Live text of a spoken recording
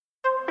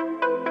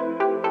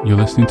You're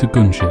listening to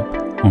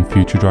Gunship on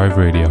Future Drive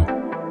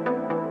Radio.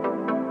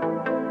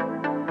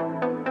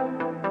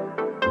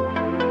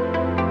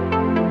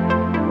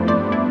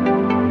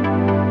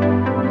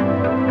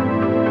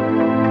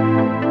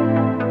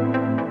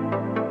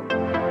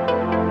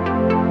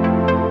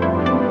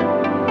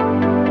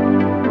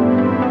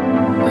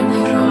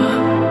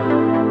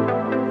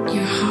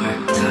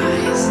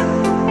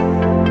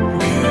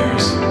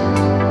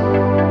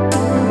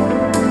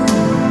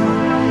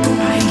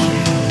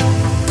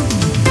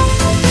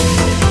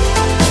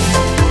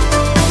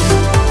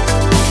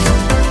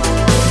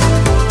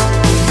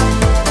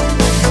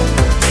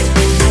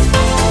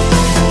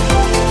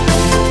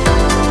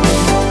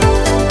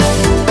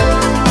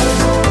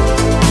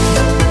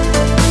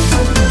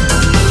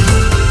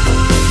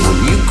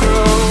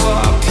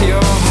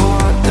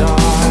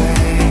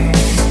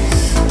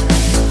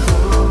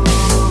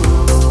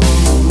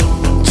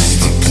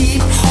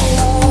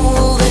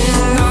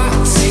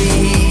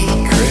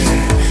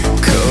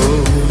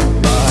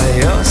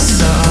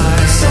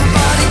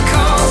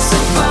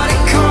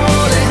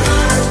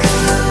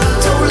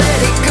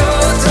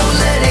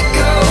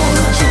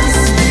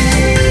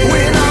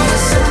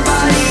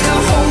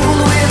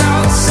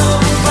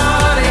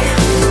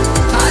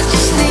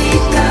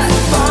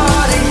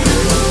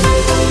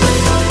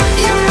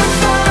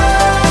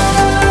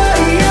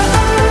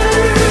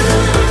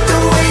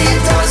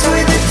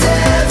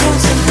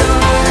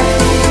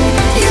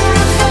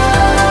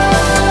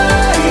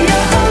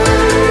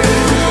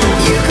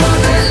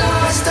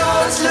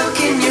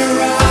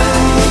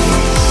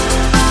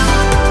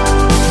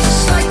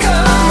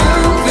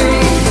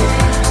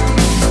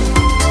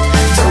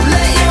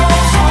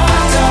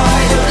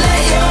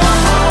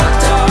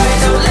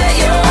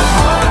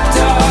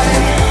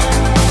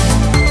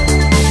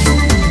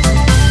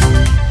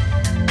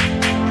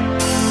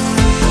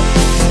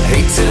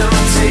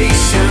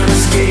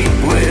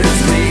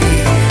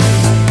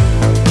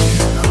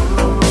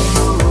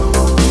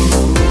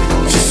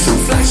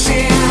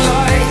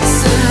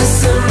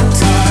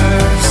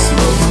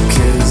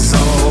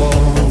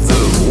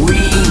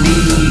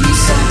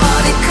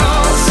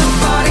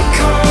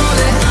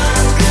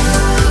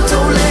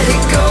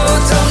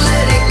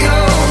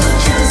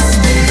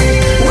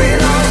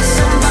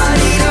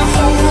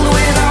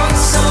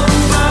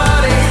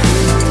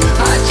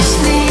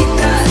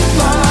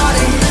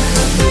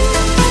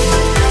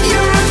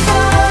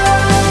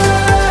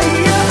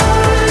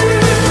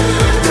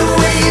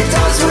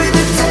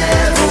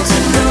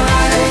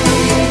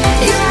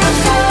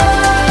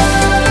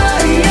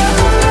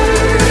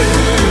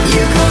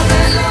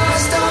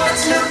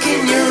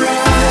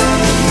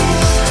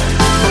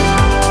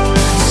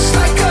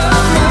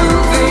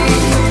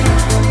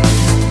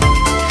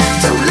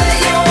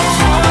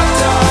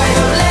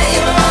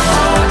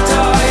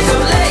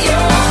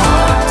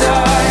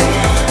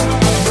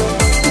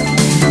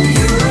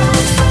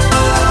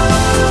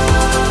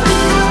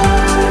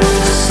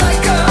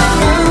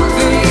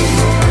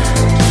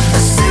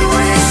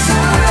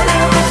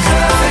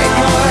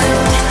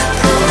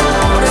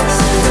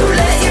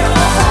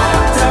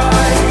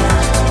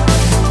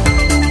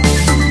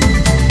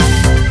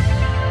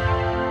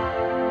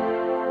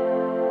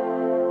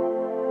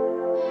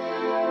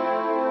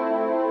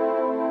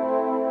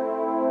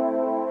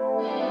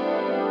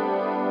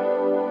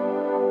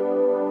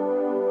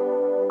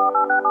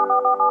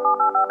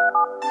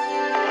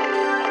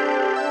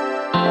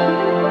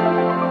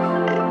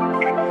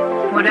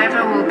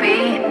 Whatever will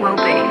be, will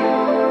be.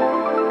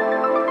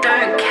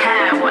 Don't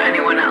care what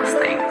anyone else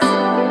thinks.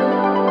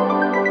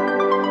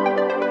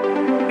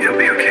 It'll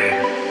be okay.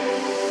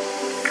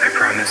 I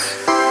promise.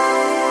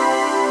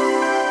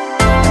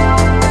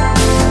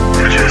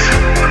 Just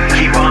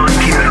keep on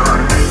keeping on.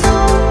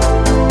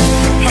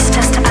 It's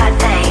just a bad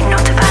day,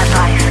 not a bad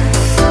life.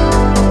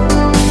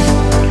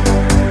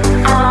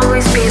 I'll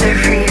always be there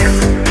for you.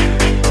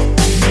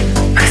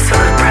 I still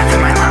have breath in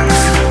my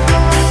lungs.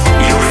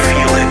 You'll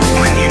feel it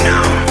when you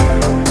know.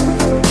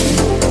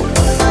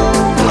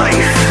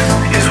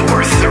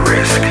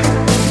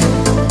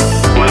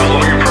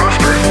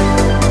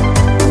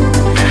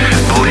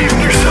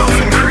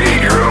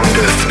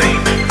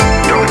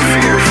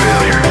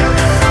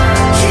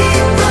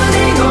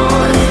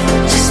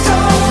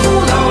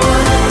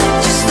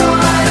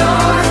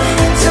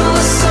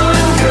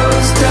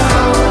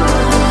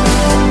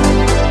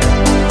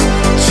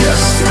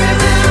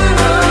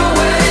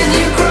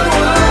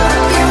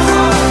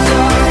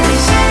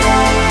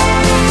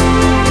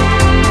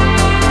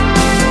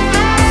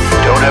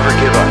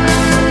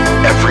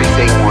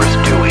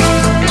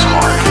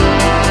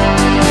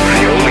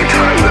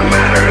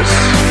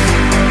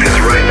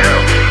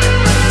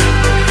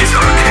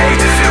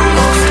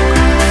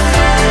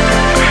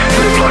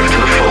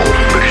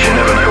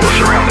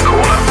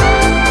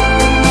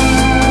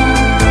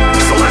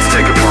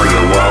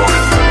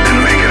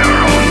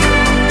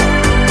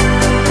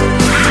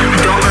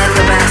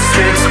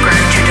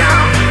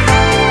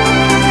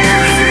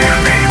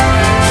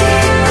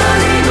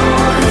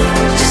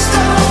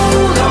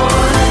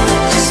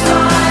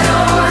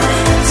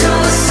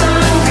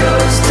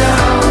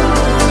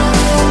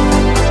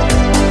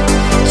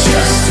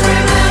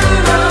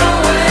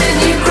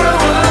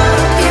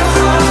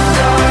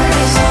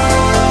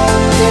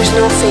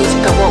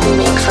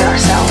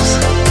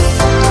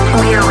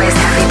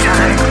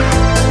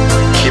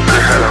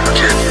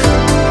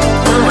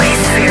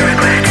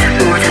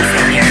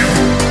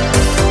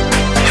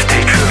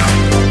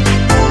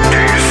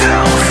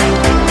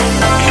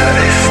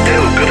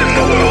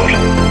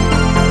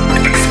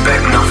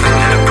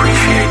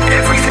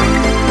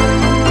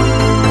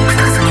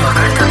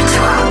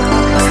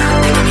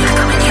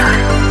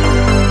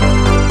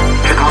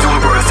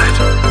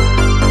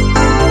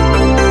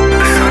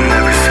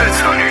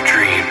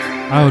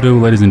 do,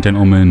 ladies and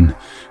gentlemen?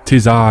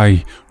 'Tis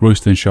I,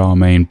 Royston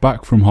Charmaine,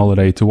 back from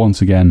holiday to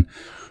once again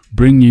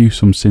bring you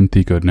some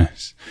synthy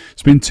goodness.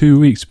 It's been 2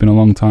 weeks, it's been a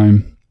long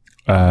time.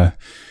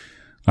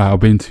 I've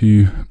been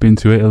to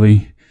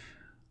Italy,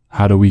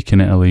 had a week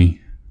in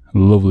Italy,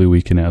 lovely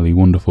week in Italy,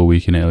 wonderful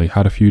week in Italy.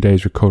 Had a few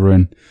days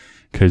recovering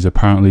because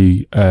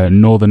apparently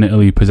northern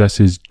Italy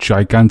possesses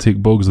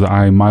gigantic bugs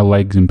that my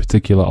legs in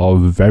particular are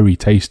very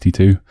tasty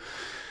to.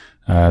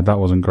 That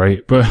wasn't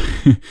great, but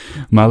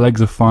my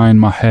legs are fine.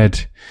 My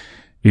head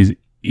is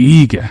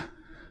eager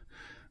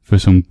for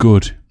some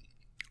good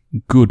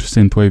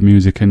synthwave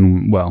music,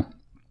 and well,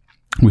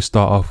 we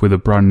start off with a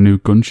brand new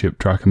Gunship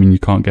track. I mean, you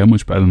can't get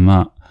much better than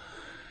that.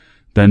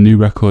 Their new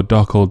record,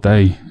 Dark All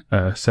Day,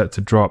 set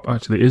to drop.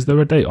 Actually, is there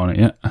a date on it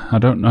yet? I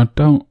don't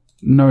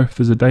know if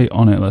there's a date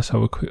on it. Let's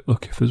have a quick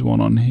look if there's one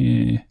on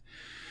here.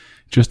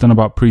 Just done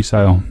about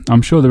pre-sale.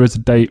 I'm sure there is a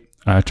date.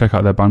 Check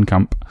out their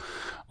Bandcamp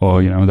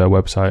or their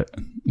website,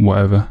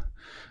 whatever,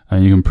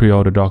 and you can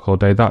pre-order Dark All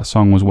Day. That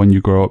song was When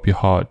You Grow Up Your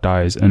Heart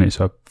Dies, and it's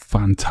a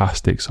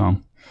fantastic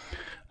song.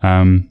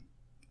 I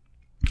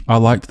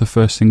liked the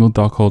first single,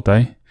 Dark All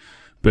Day,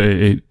 but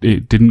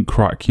it didn't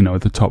crack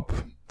the top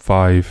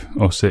 5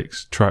 or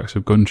 6 tracks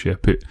of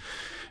Gunship.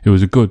 It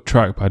was a good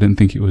track, but I didn't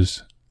think it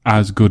was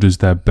as good as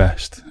their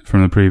best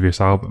from the previous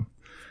album.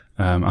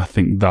 I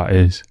think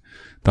that's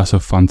a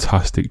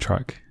fantastic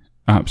track.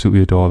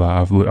 Absolutely adore that.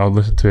 I've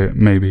listened to it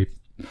maybe.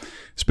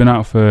 It's been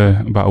out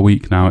for about a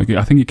week now.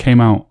 I think it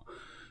came out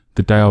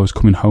the day I was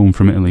coming home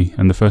from Italy,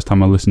 and the first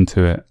time I listened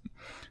to it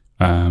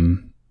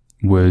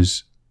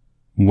was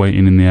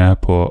waiting in the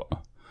airport,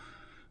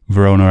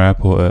 Verona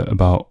airport, at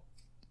about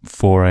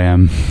 4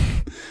 a.m.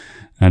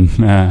 and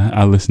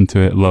I listened to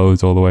it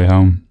loads all the way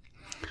home.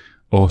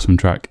 Awesome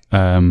track.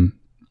 And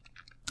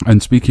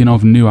speaking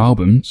of new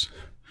albums,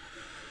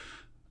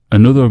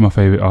 another of my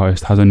favourite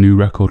artists has a new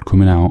record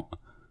coming out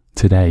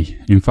today.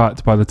 In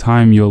fact, by the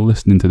time you're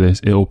listening to this,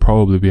 it'll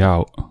probably be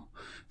out,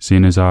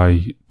 seeing as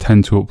I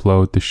tend to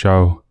upload the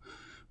show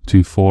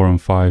between 4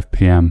 and 5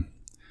 p.m.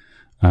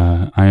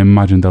 I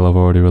imagine they'll have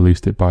already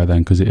released it by then,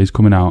 because it is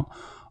coming out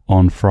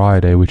on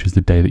Friday, which is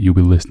the day that you'll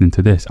be listening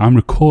to this. I'm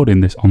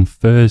recording this on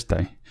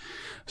Thursday,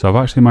 so I've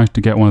actually managed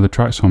to get one of the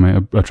tracks from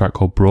it, a track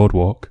called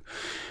Broadwalk,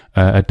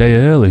 a day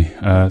early,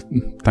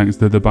 thanks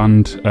to the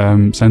band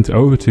sent it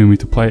over to me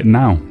to play it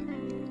now,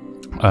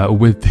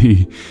 with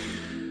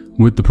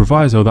the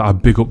proviso that I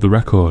big up the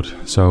record.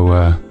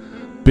 So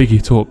big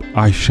it up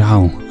I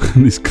shall.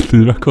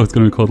 The record's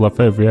going to be called La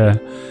Février,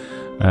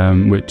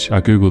 which I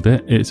googled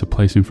it. It's a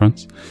place in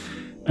France,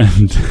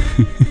 and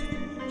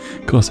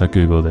of course I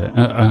googled it.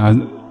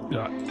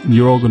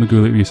 You're all going to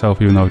google it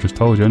yourself, even though I just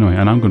told you anyway,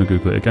 and I'm going to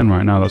google it again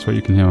right now. That's what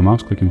you can hear my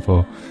mouse clicking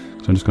for.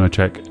 So I'm just going to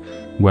check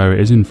where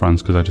it is in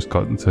France, because I just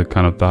got to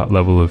kind of that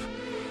level of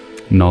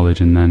knowledge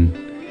and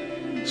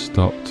then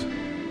stopped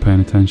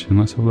paying attention.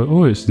 Let's have a look.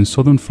 Oh, it's in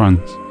southern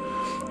France.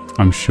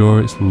 I'm sure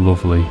it's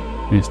lovely.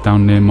 It's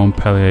down near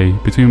Montpellier,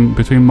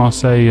 between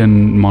Marseille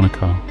and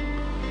Monaco.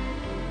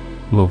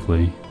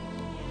 Lovely.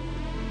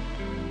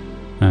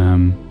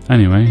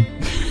 Anyway.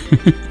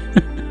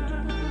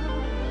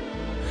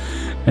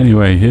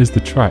 Anyway, here's the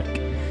track.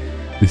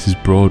 This is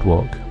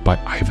Broadwalk by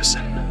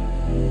Iverson.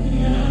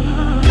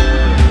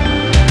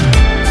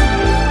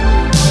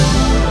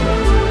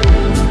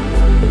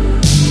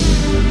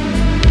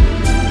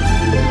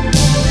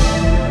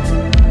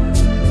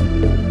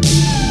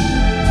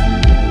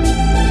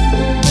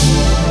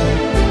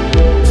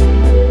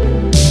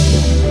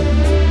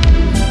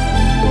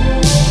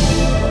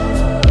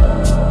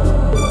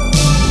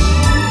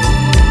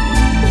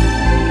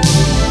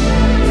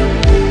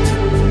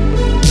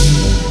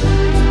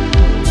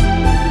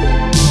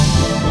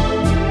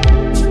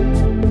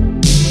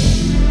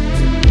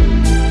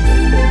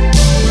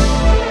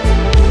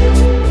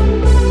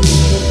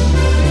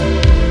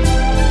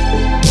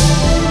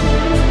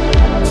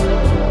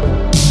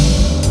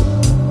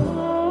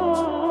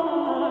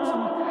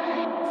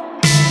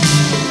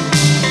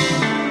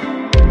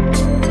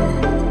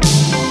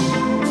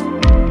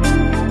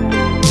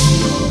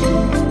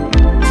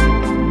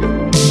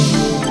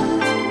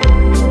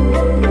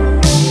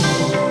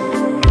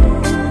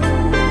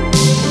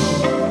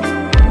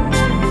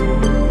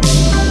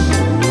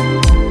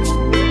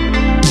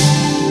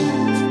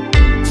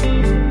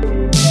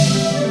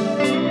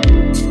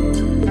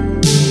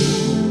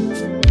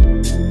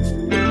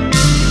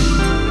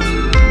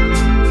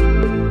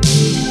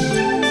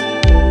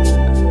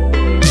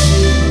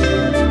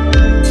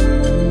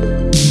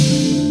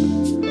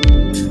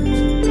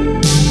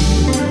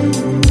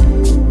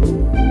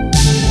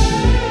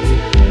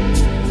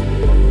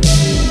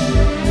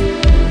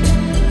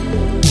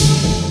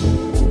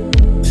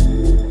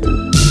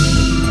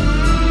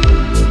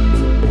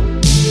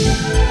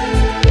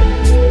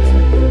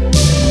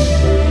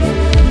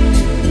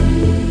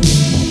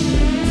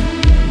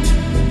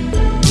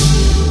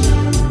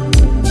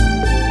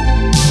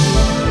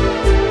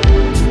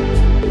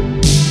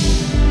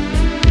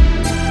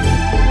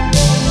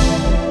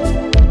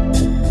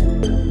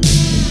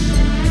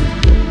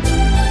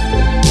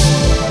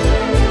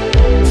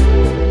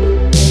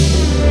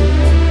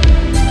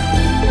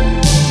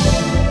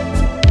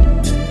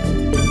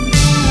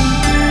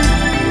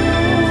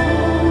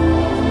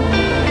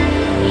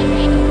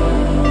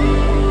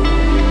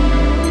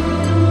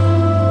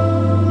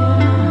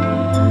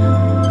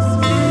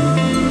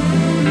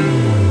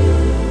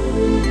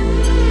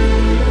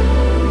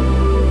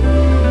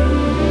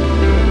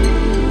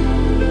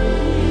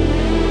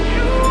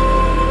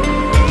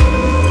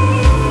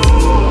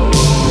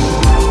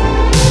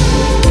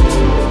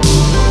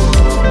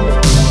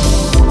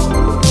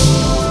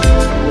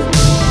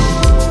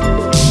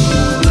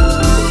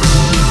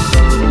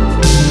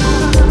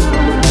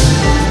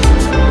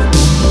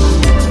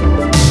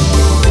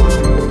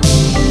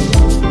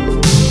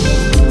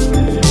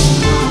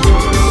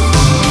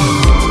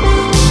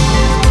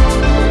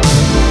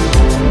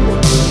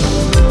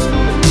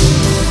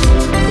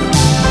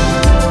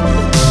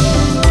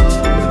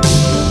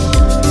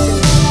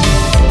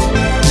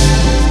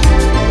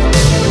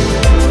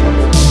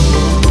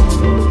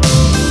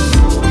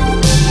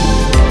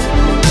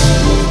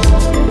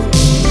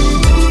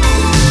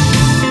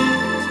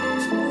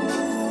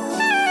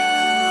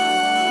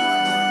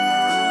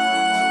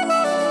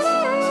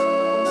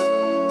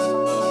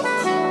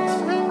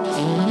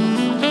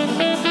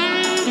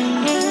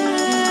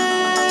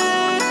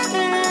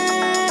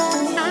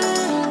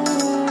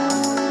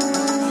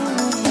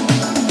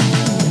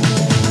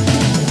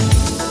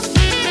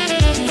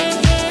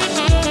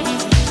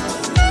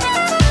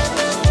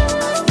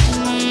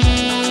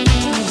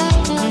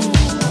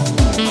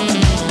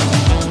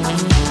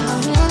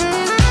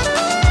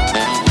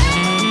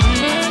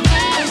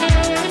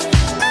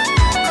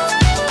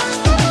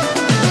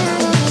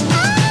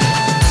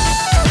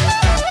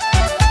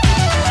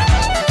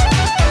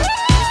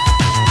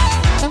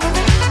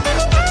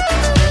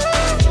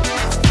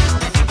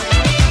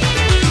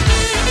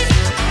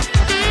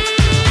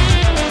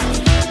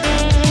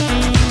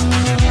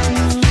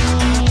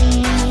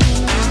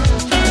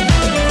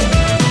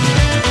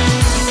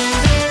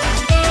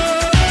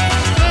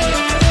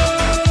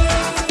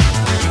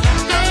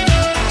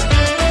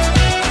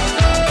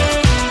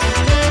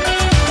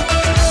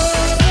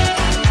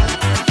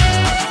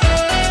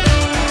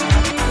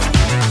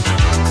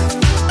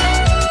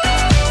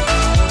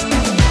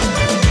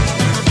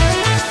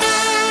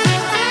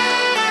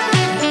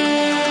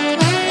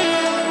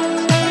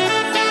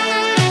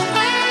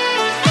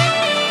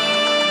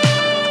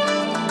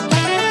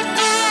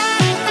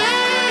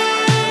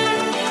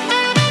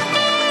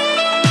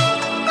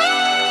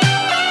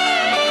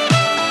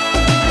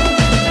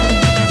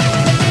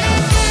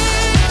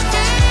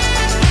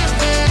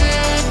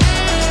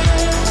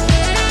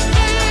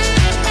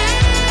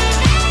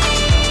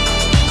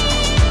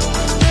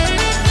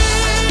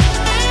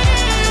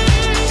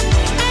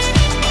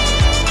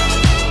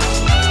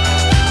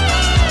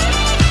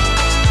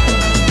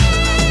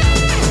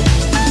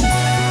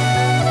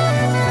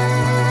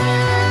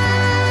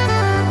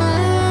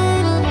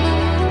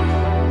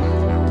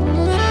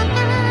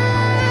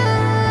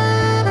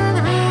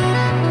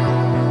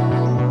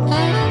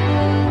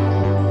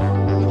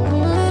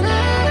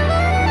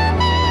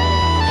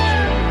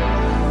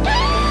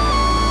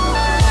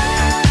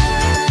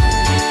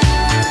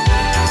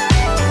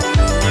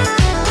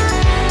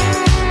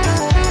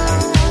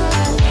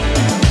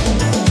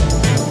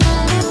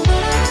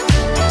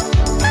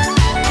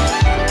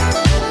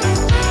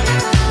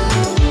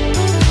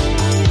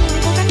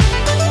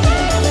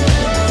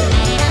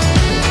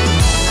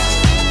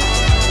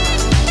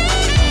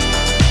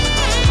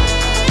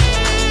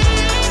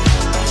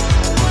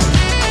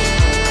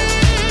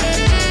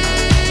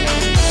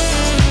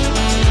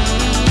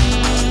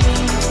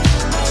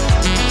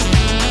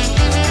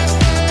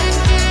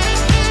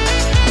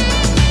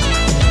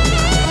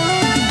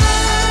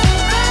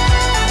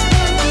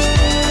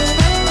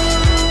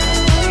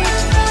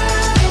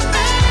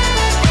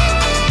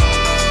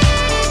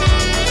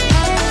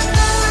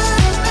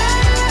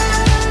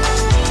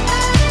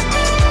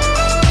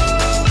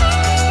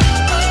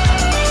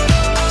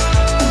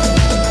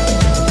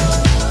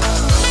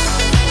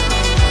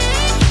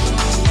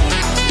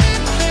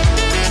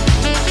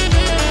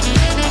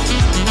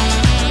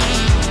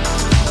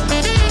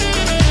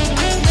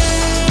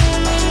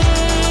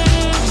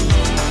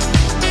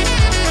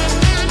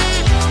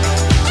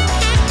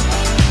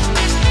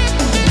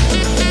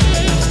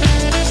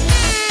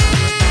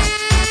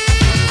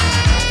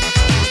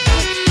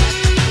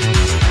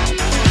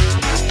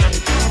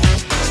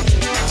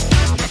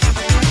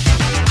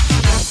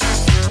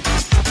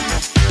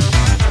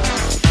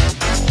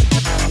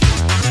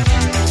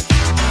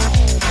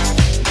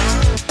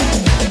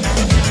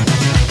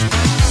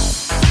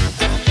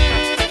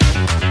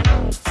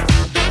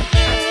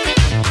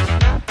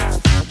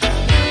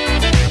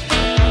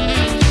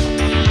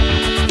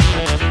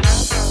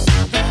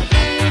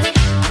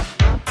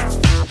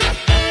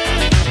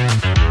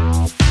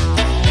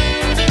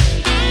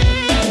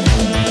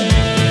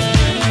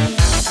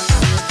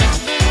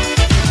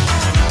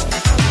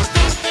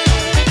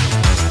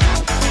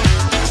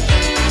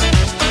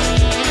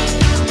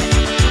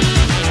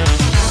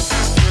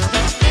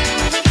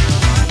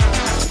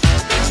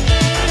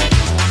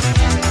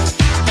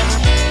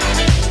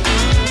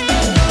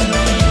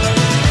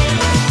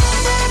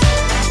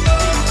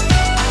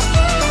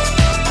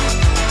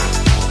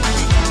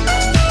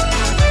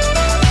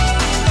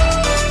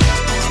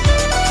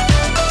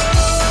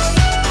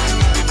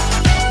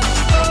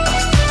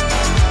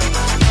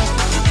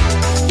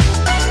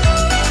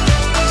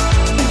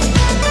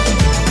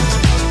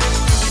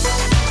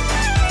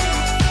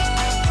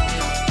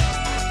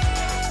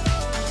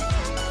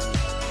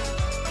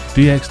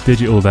 DX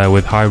Digital there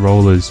with High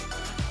Rollers,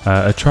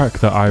 a track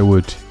that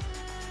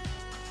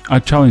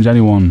I'd challenge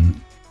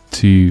anyone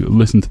to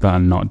listen to that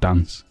and not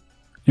dance.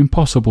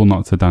 Impossible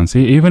not to dance.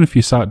 Even if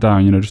you sat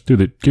down, just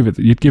you'd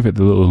give it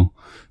the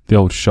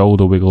old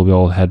shoulder wiggle, the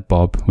old head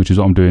bob, which is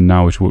what I'm doing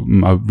now, which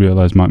I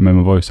realise might make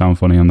my voice sound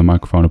funny on the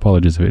microphone.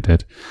 Apologies if it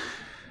did.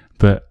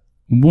 But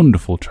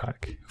wonderful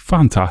track.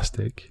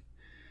 Fantastic.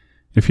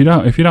 If you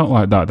don't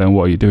like that, then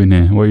what are you doing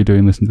here? What are you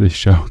doing listening to this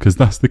show? Because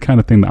that's the kind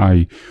of thing that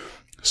I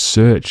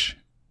search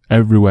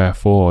everywhere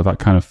for, that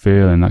kind of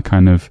feeling, that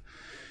kind of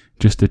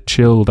just a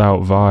chilled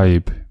out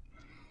vibe.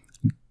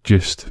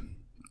 Just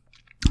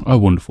a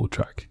wonderful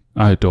track.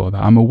 I adore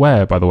that. I'm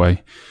aware, by the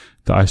way,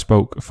 that I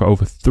spoke for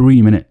over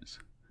 3 minutes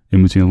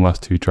in between the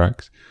last two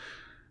tracks.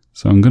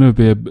 So I'm going to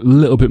be a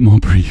little bit more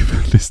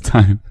brief this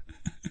time.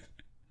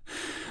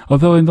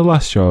 Although in the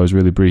last show I was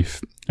really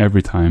brief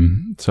every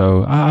time.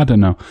 So I don't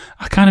know.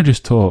 I kind of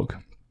just talk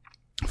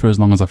for as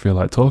long as I feel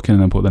like talking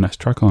and then put the next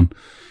track on.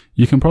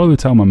 You can probably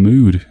tell my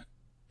mood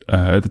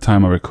at the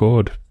time I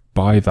record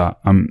by that.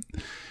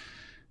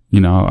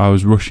 I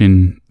was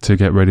rushing to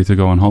get ready to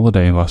go on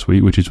holiday last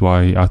week, which is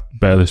why I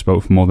barely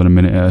spoke for more than a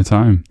minute at a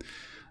time.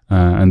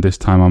 And this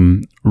time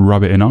I'm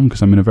rabbiting on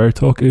because I'm in a very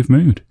talkative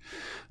mood.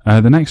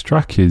 The next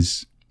track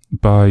is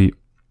by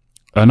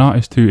an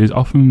artist who is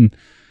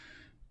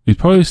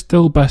probably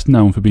still best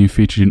known for being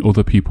featured in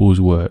other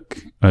people's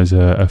work as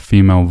a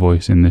female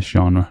voice in this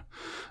genre.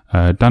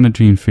 Dana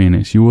Jean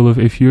Phoenix. You will have,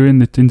 if you're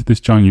into this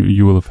genre,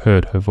 you will have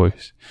heard her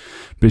voice.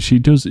 But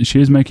she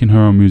is making her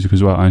own music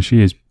as well, and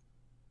she is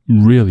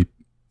really,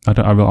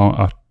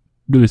 I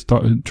really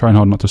start trying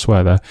hard not to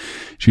swear there.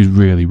 She's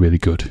really, really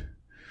good.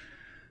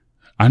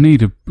 I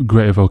need a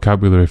greater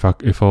vocabulary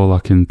if all I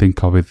can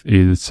think of is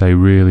either say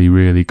really,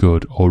 really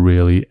good or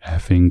really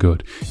effing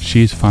good.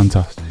 She's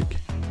fantastic.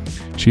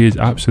 She is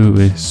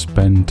absolutely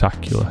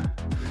spectacular.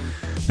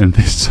 And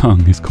this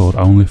song is called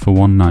Only for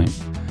One Night,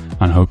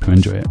 and I hope you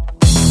enjoy it.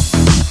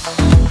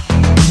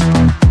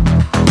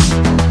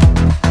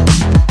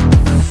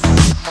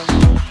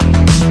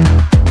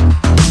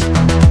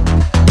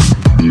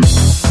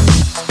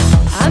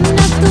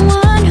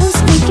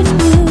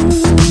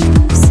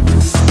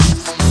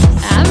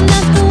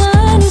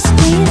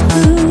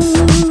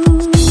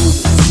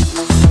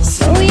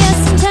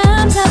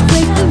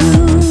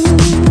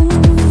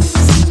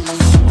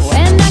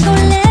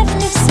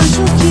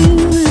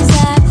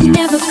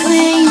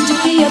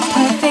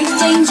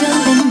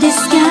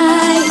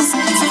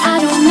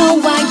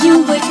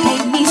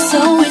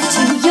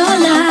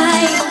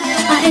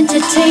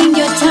 Entertain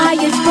your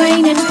tired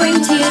brain and bring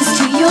tears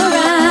to your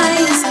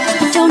eyes.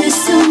 But don't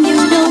assume you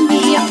know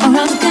me or I'm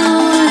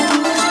gone.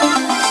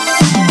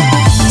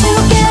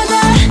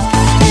 Together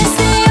is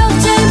the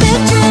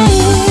ultimate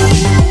dream.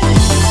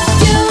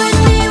 You and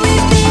me,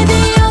 we'd be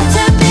the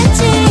ultimate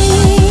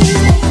team.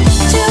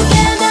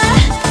 Together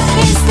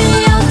is the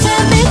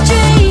ultimate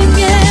dream,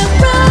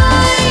 yeah,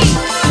 right.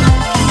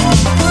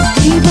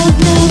 We both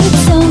know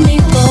it's only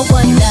for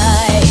one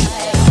night.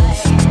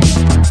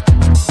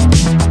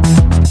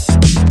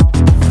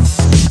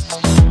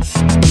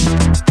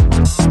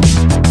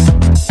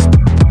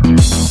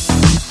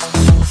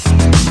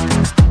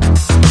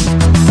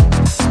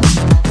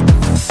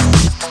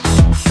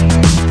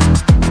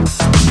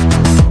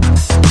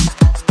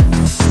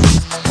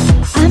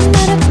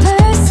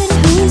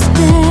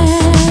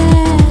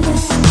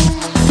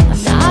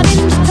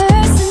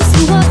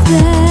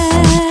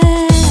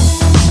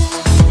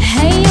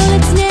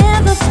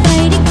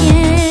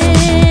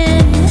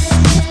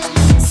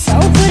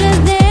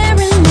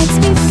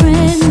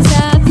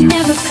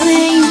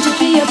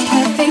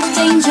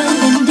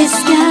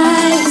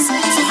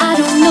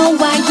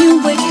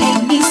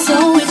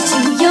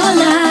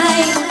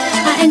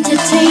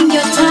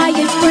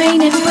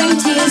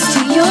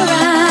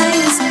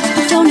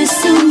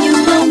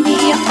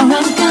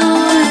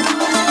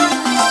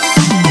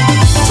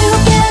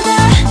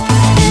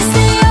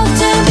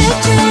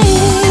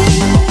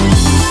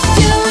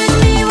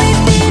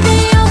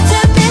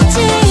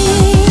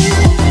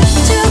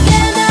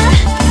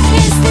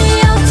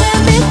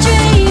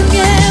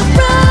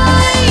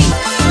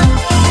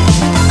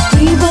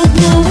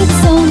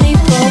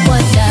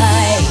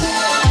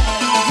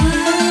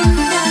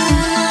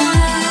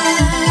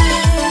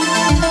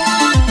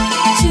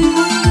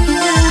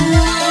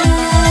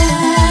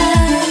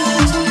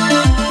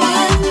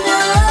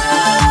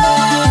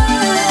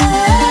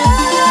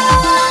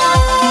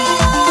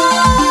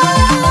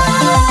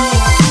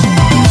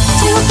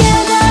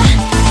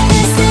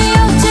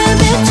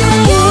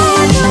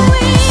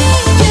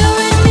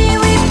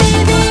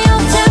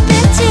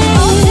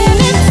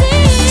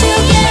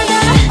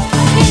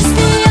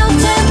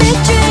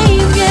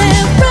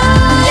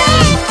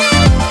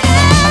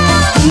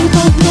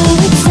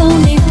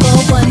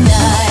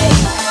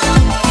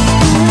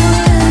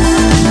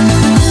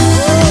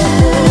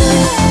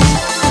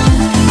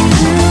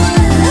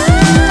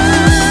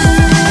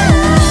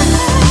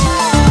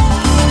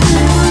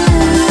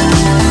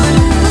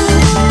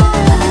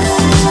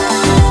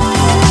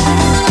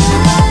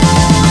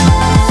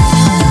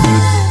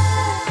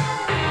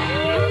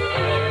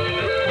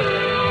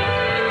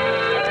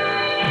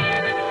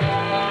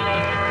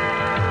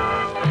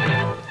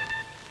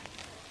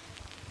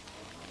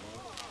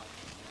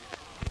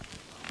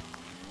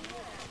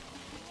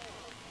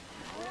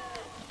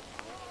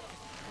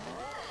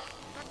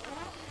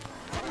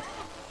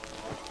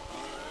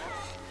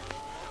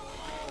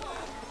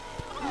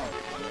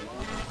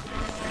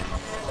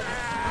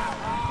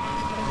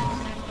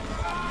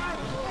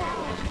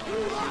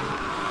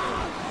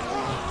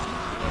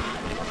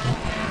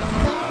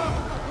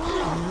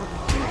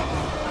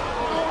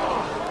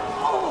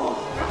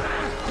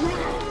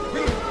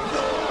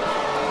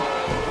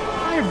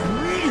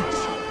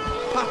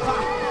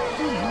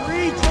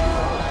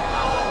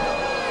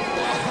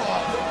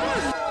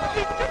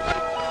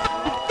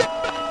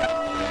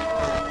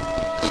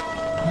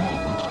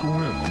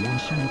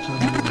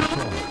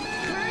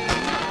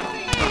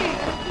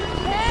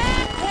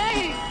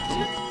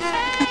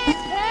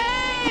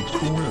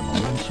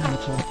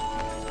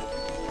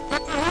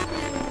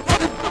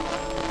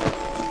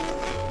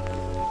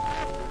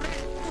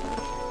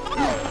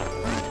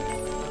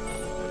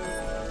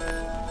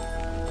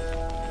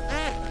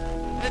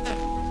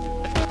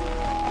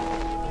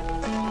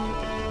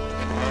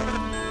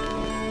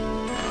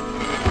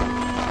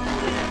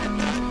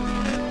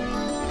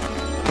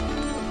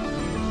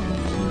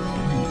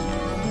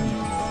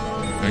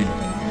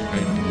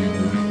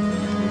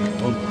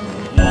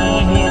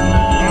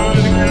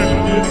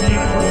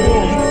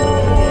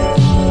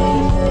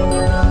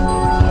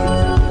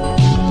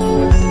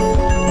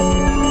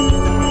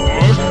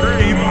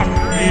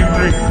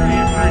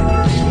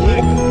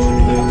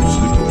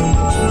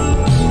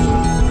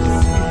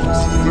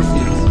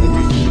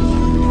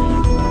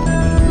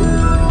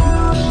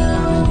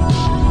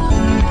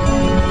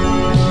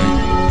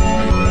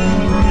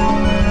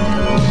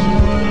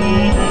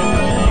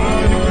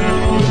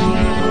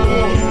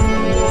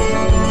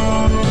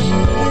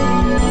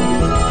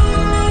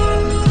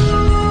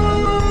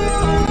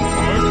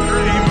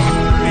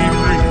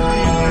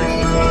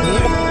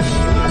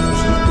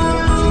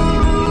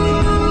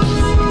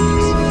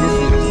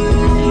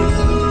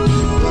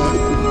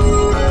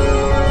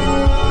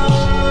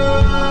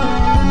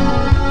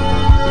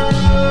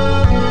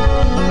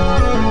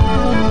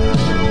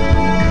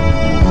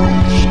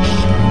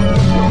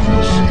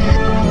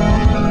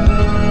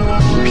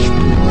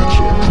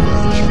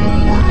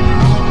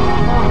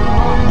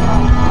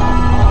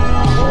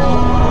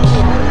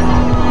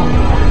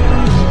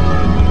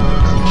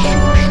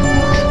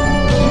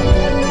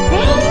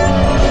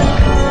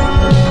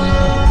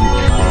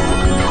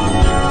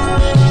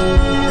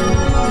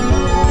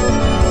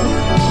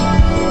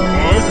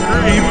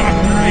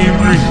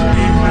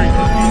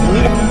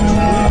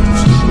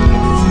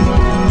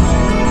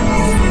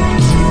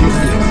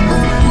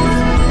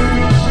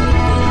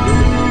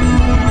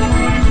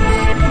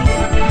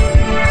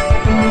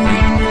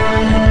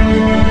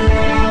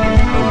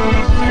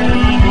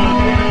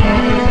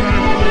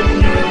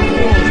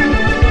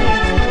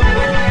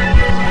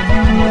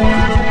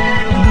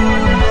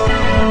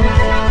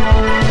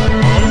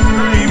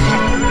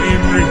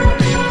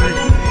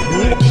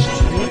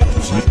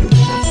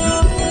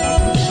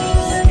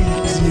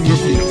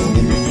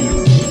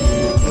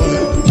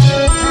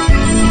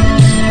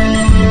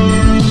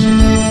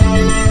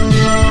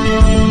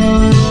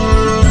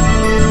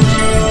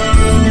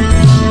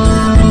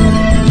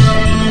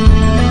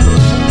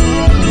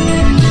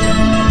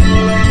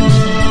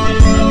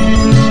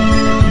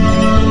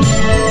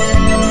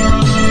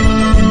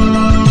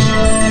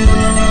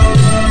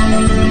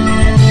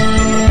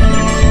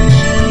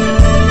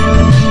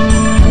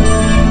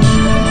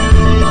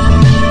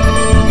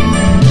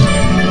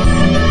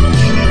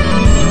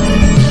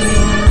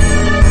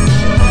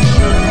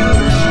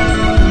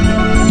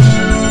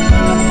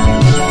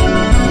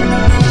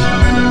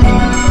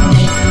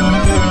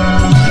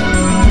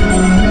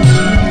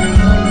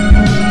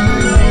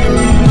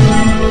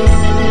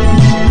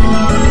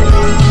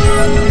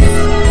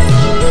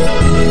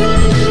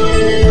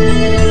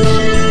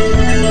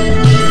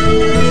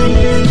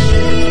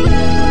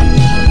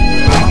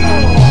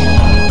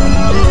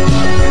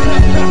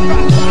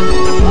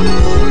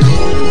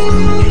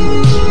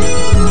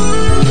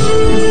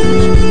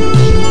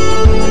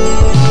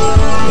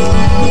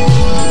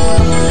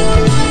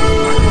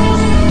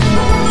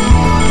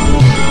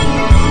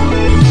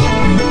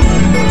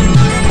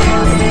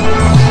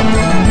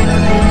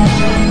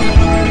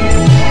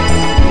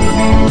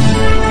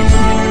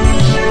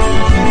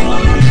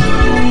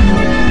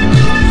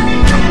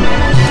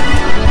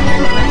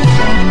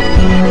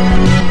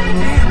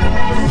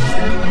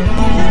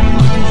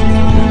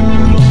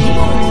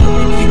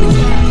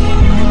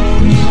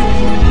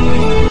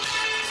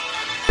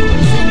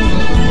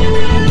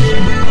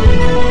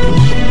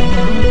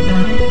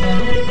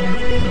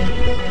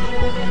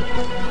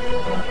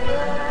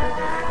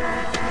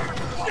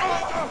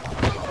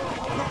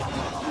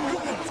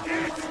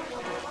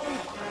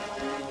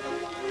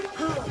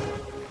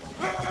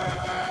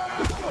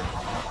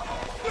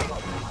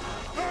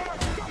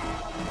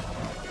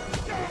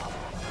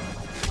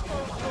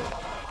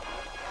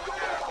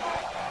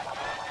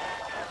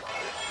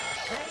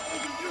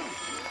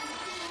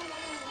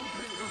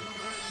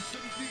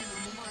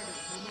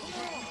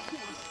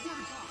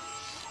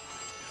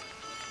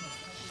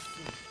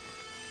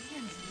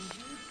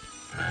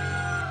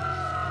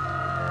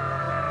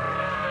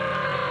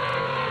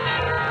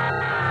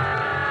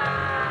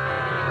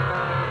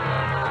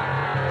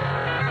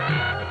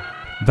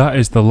 That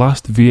is the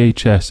last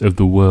VHS of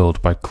the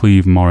world by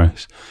Cleve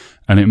Morris,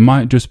 and it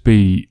might just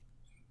be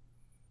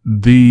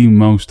the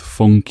most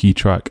funky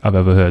track I've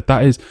ever heard.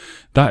 That is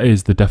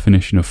the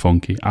definition of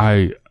funky.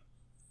 I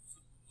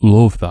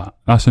love that.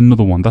 That's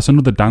another one. That's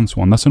another dance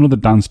one. That's another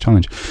dance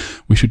challenge.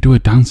 We should do a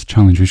dance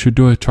challenge. We should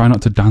do a try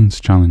not to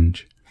dance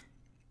challenge.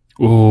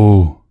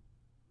 Oh,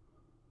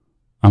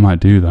 I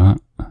might do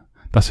that.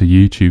 That's a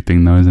YouTube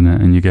thing though, isn't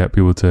it? And you get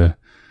people to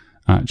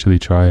actually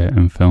try it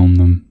and film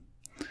them.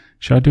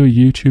 Should I do a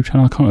YouTube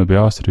channel? I can't really be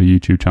asked to do a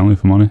YouTube channel,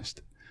 if I'm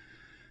honest.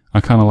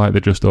 I kind of like the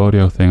just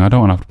audio thing. I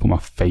don't want to have to put my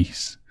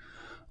face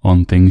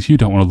on things. You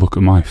don't want to look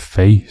at my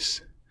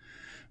face.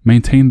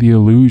 Maintain the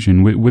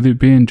illusion. With it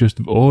being just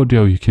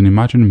audio, you can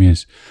imagine me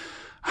as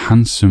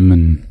handsome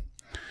and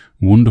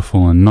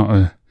wonderful and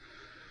not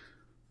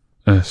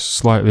a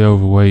slightly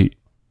overweight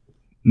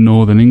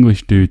Northern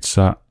English dude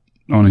sat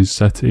on his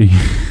settee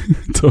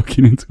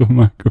talking into a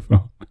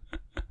microphone.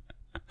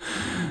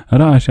 I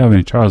don't actually have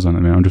any trousers on at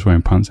the minute. I'm just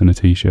wearing pants and a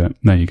t-shirt.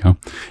 There you go.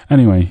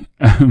 Anyway,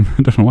 I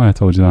don't know why I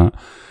told you that,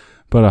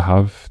 but I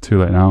have.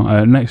 Too late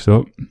now. Next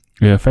up,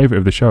 favourite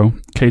of the show,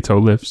 Kato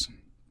Lives,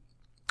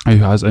 who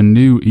has a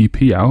new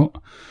EP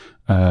out,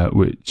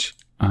 which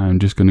I'm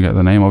just going to get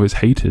the name of. It's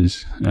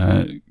Haters.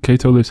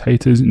 Kato Lives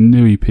Haters,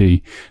 new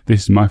EP.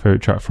 This is my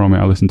favourite track from it.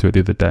 I listened to it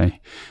the other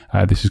day.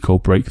 This is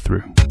called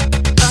Breakthrough.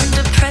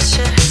 Under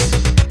pressure,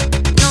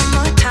 no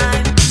more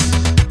time.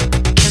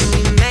 Can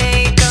we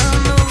make a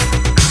move?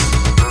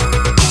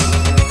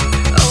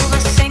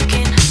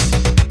 Overthinking,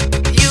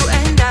 you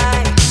and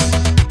I.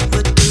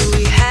 What do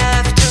we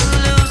have to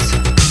lose?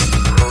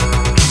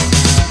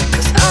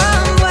 'Cause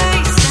I'm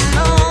wasting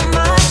all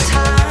my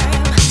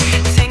time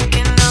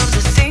thinking of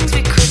the things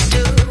we could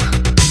do.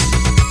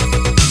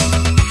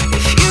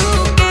 If you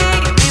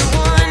gave me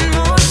one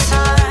more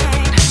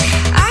sign,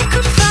 I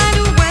could find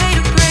a way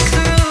to break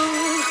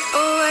through.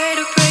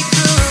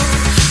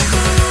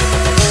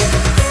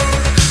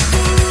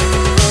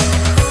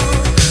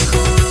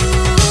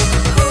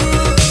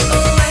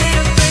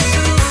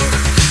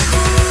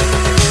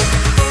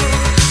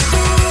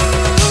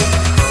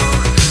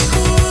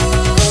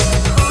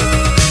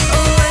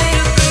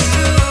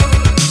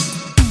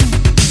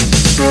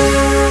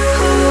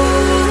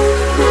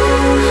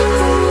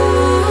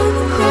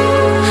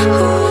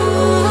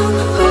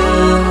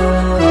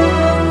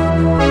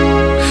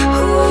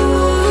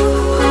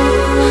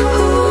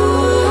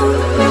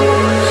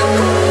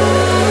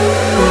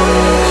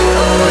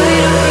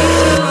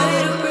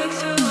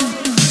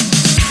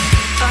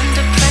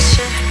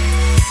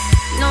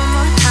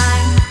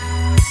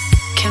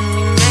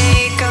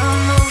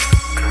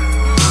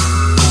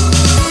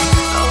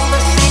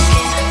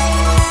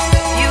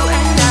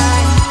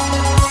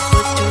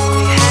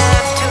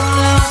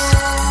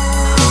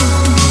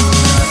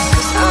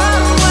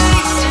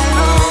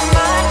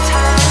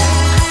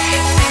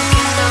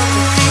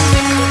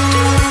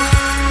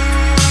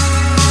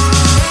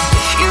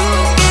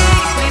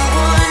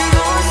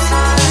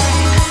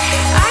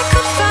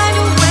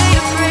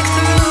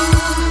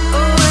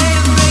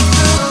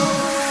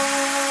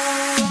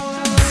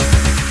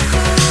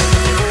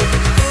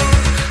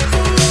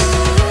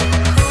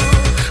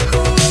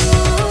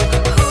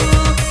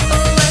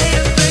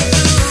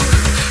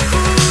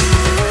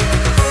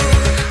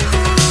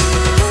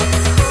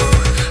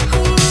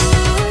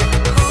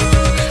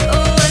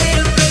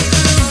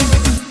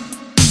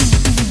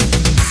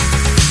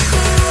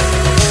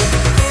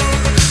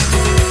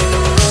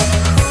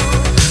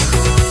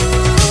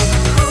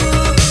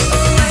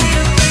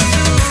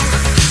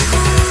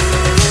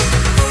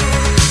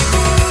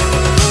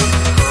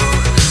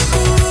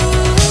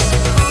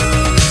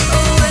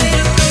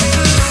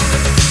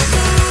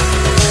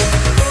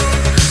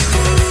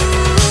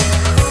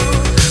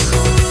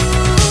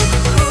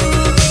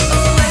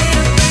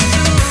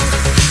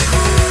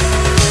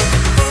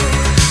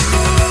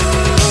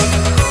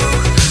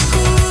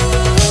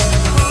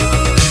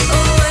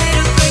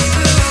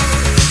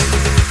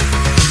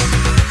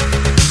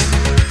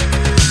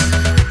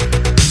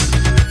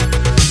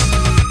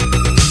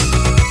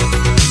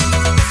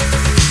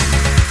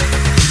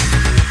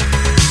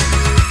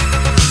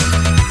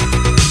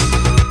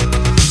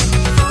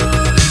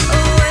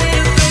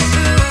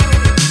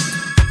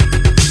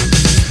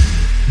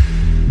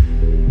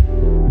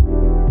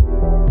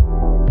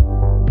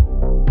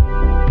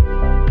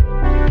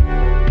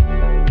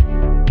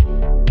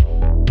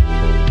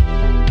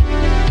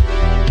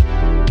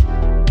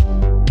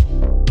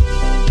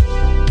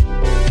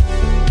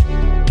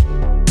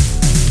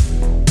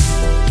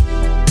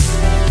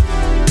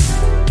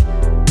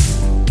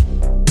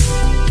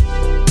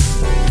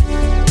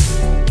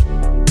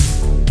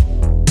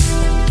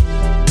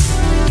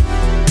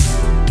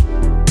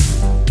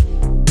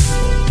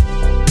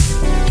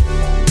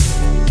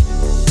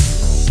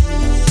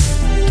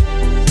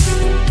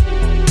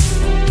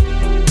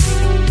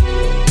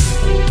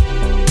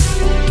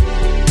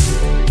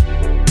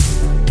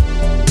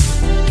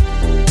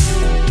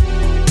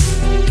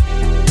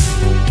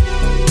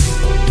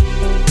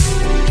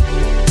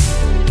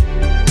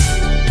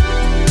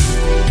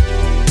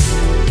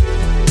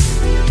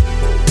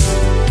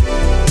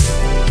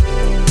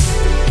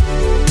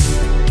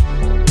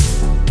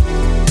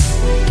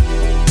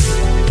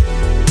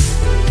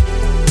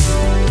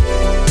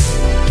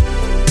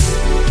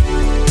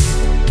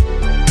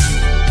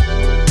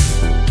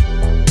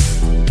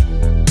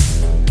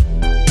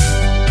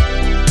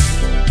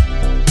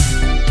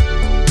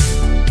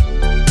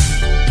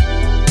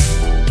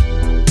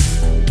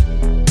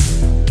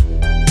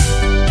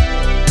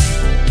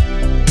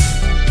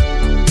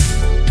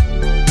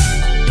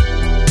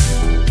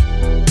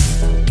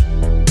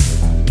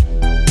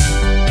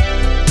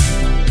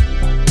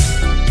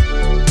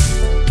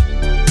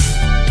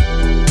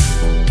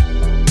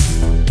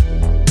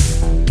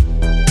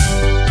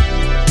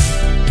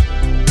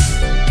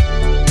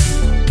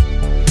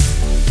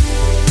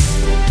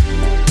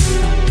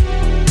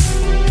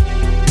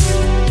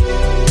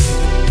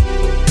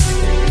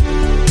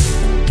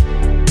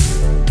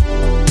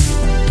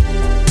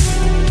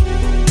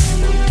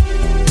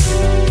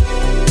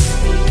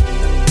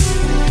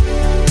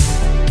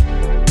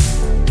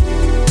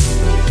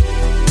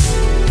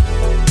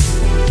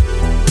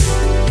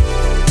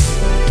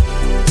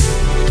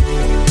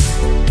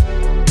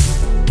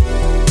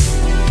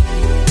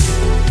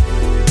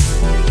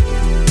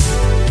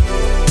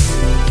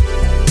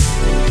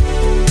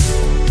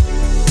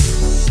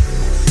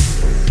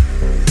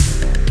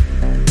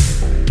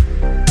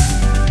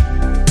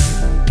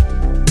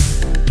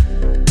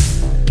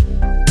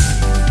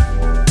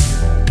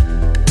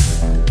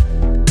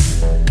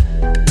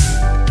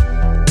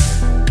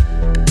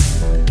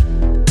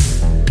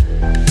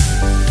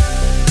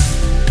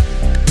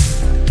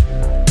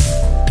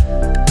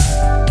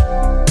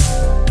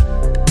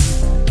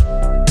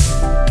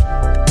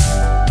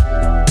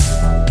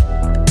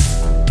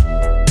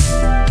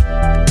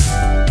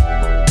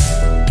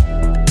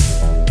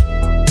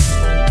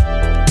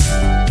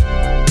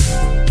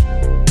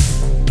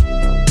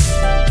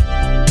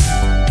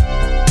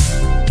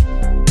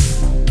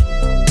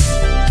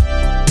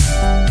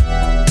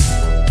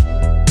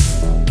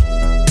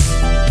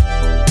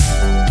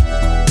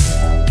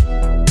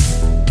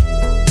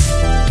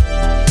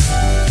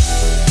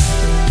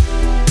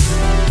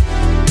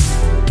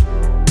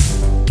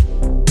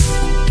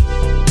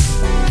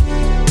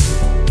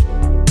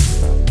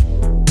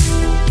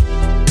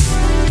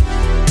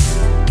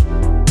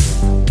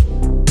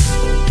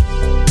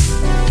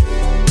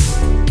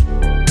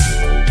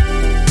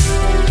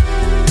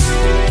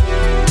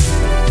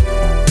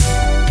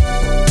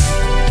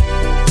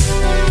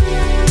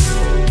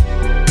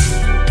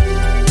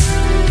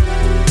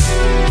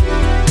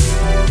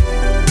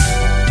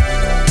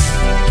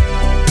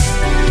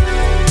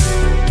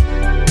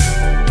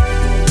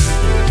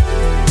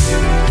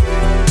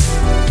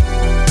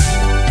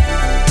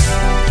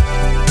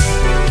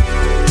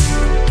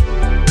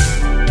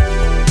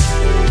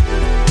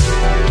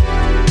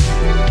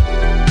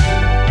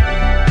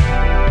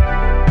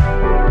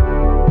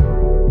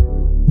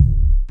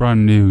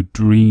 brand new,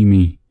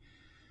 dreamy,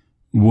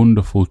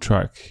 wonderful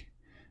track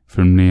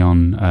from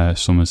Neon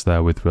Summers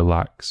there with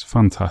Relax.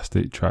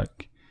 Fantastic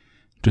track.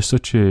 Just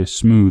such a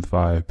smooth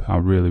vibe. I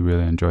really,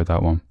 really enjoyed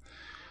that one.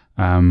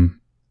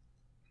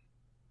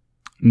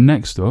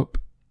 Next up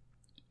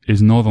is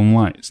Northern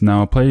Lights.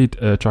 Now, I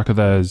played a track of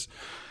theirs,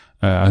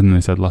 I think they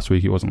said last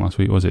week. It wasn't last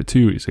week, was it?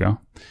 2 weeks ago.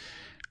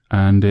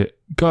 And it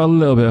got a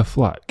little bit of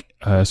flack.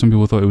 Some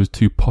people thought it was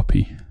too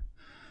poppy.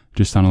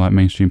 Just sounded like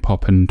mainstream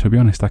pop, and to be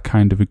honest, I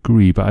kind of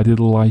agree, but I did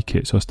like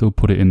it, so I still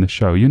put it in the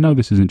show. You know,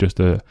 this isn't just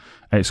a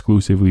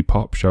exclusively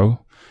pop show.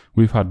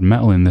 We've had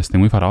metal in this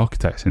thing, we've had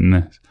Architects in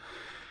this.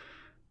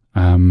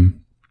 But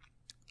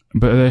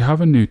they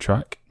have a new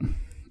track.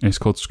 It's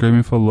called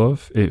Screaming for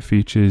Love. It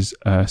features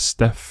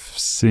Steph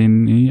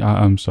Cini.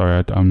 I'm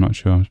sorry, I'm not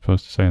sure I'm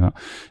supposed to say that.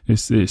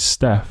 It's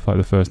Steph, like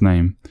the first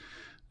name,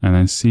 and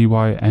then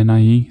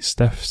Cynie,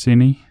 Steph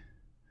Cini.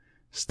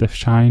 Steph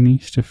Shiny.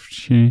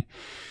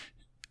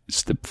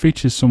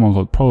 Features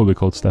someone probably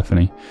called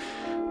Stephanie,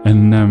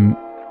 and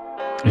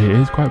it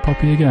is quite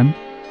poppy again,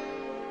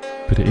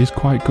 but it is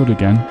quite good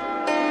again.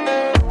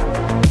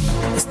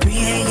 It's 3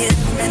 a.m.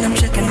 and I'm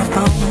checking my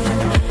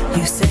phone.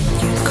 You said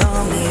you'd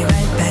call me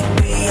right back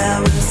 3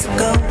 hours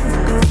ago.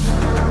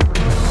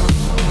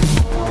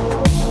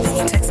 Then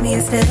you text me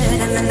instead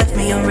and then left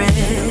me on red.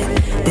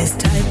 This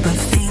type of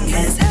thing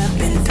has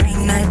happened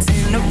 3 nights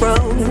in a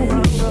row.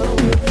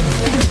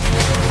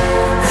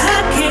 I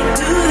can't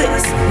do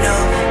this, no,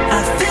 I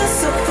feel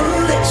so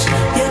foolish.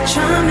 Your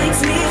charm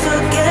makes me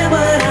forget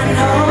what I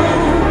know.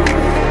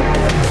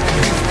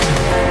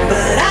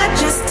 But I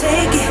just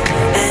take it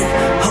and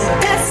hope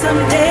that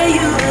someday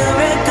you will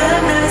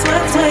recognize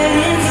what's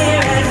waiting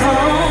here at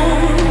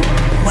home.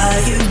 While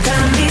you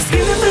got me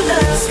screaming for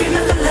love,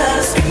 screaming for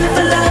love, screaming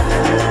for love.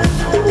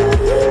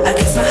 I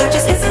guess my heart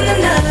just isn't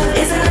enough,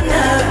 isn't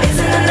enough,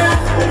 isn't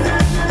enough.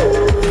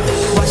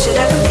 Why should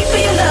I compete for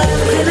your love?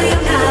 Clearly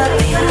I'm not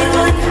the only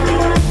one.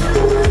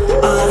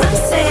 All I'm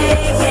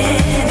saying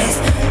is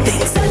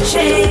things are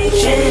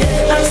changing.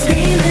 I'm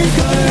screaming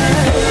for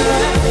love.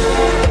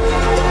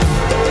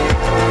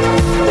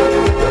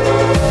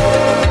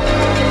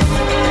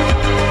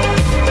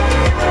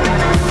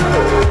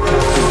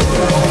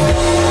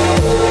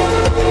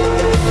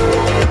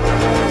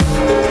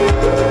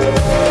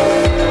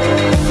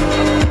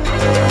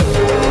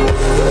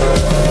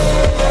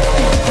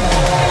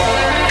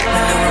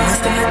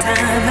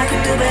 I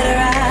can do better.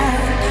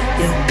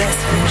 Your best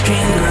friend's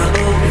dream girl,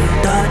 oh, you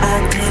thought I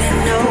didn't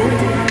know.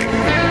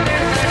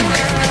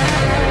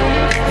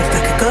 If I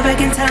could go back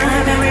in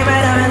time and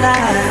rewrite our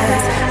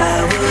lives, I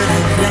would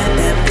have let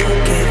that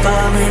bouquet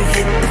fall and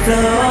hit the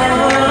floor.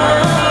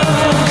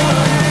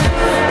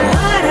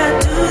 Why'd I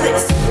do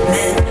this,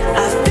 man?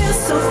 I feel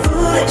so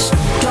foolish.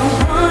 Don't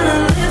wanna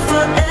live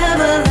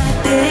forever like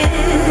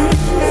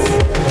this.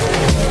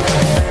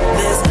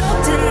 There's no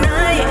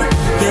denying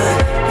you're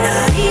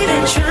not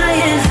even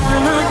trying. How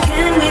long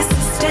can we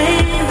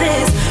sustain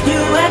this? You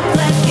act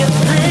like you're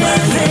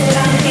playing this.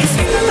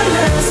 Screaming for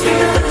love,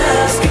 screaming for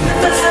love, screaming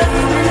for love.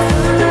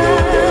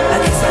 I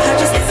guess my heart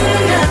just isn't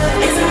enough,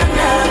 isn't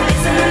enough,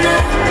 isn't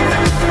enough.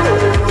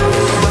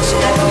 Why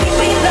should I compete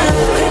for your love?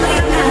 Clearly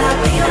I'm not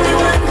the only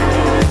one.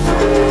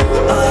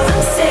 All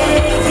I'm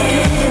saying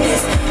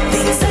is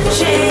things are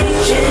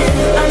changing.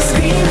 I'm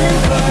screaming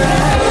for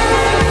love.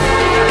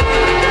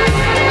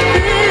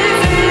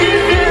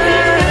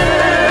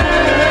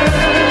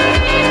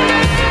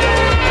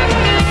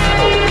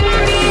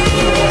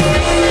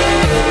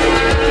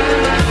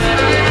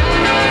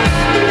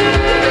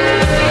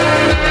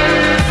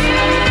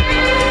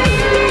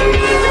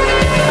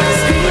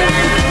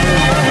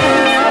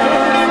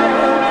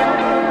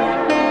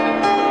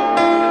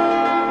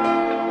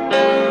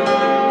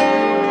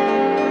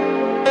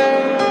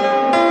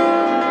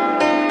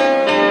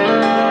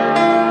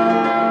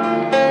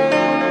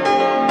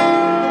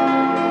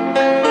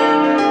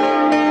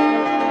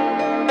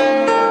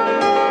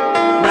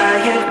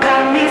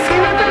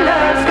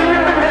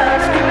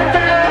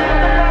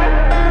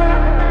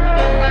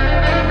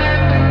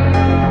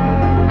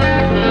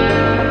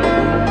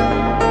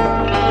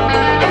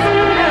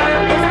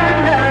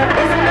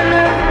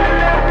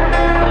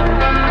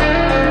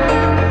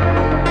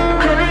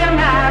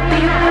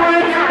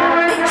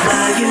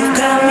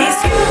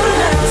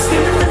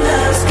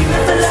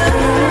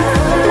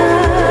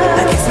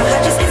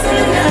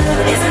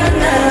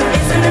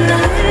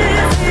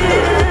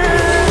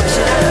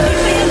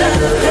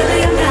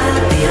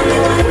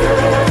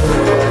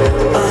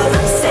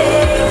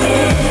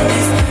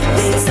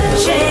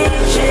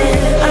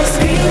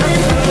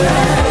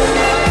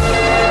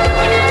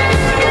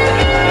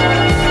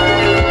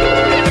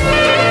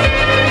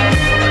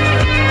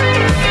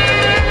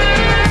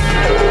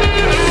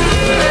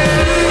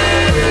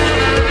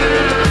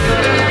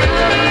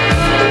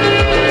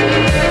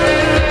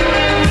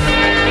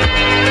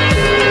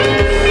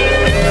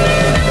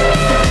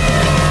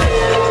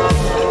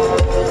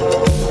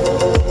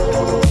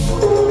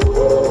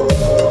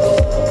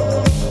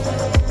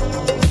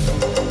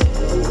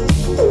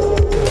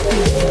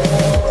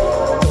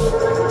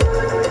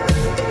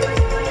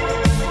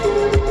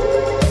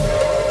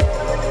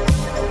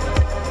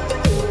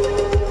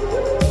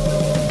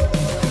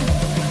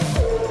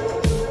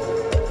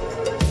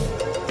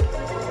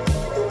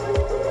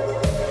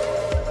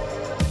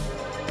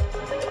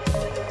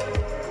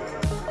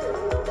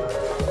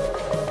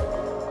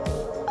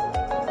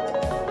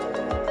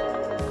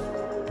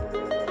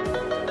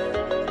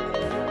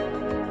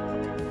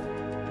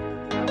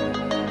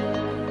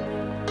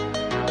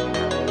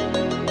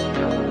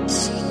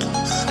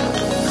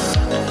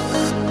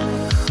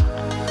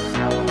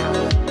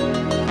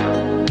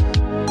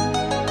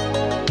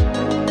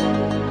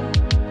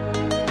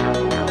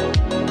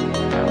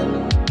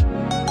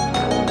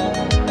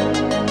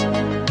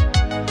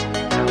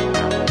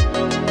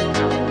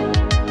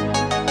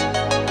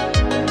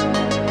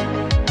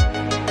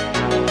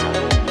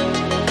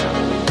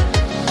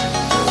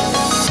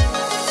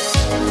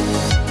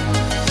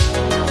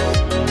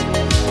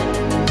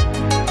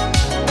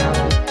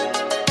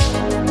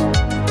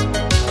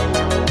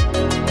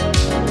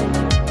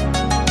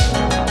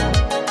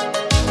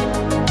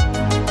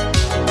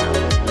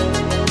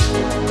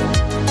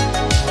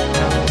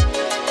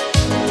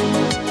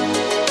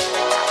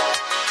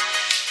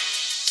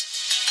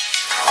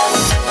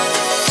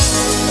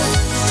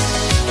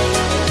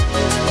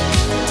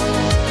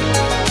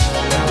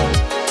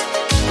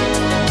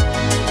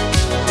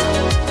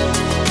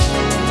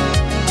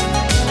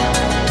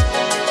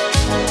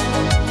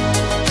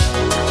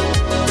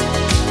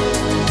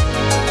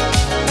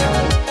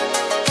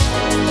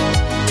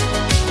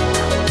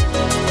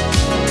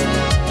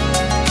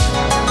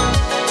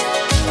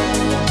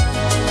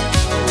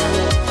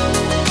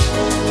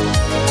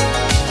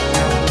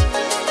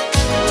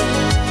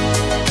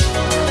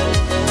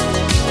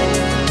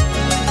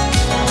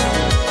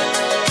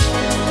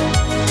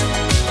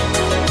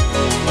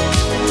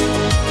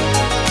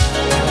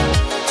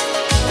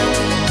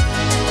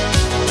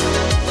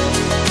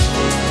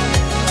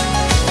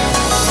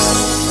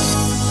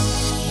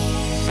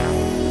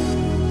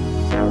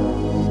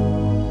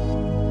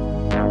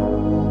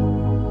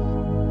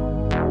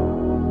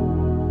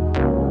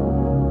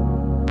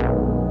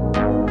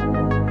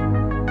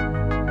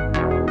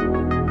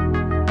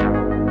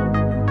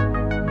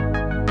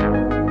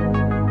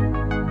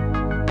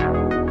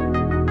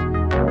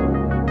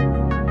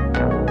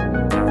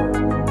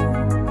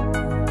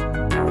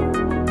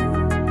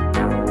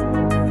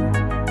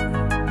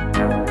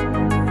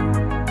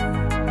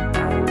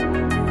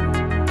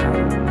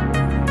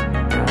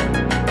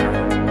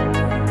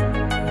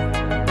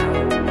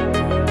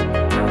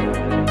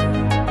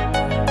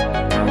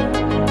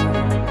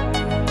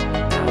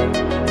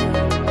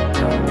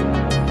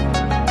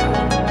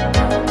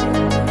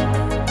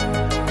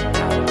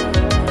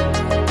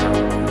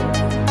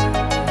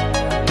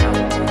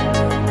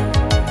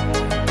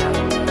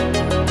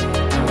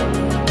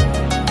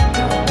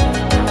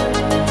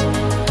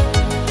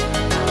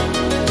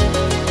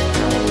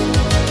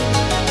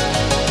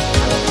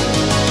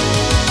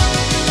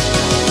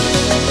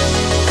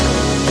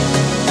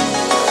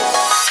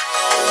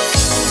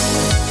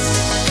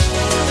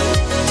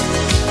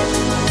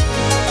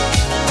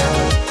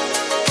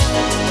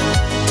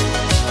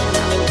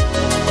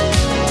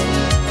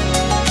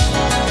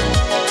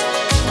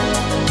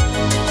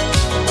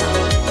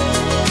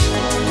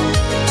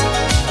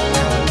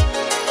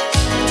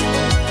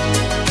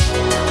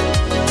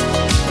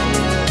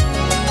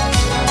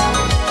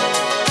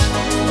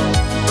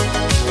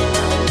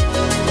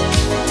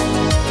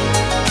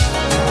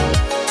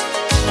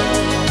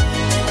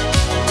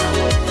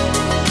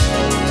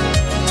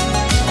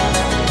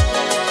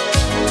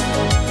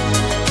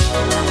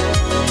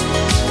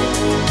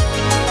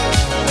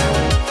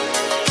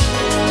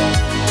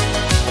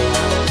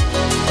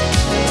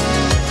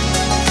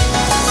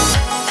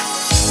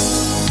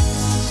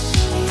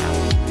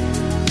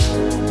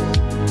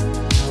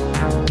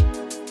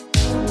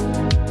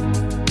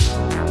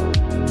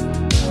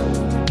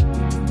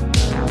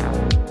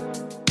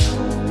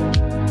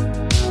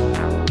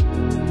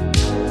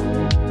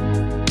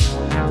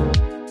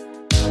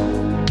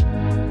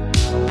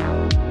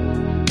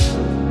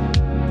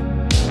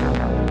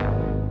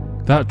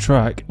 That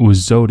track was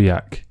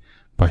Zodiac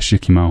by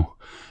Shikimo,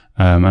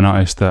 an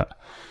artist that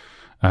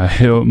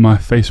hit up my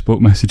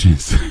Facebook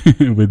messages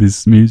with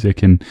his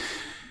music, and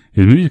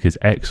his music is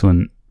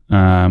excellent.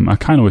 I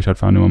kind of wish I'd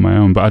found him on my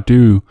own, but I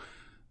do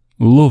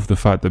love the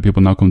fact that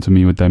people now come to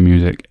me with their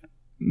music.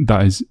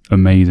 That is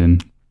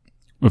amazing.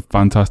 A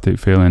fantastic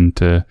feeling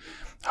to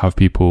have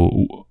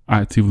people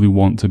actively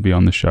want to be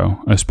on the show,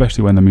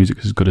 especially when the music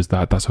is as good as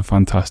that. That's a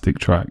fantastic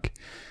track,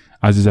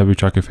 as is every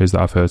track of his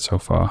that I've heard so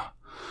far.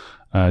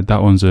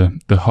 That one's the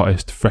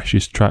hottest,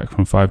 freshest track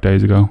from 5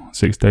 days ago.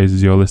 6 days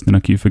as you're listening. I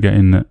keep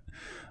forgetting that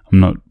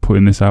I'm not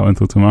putting this out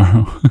until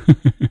tomorrow.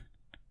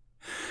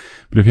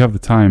 But if you have the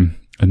time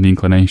and the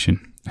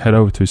inclination, head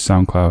over to his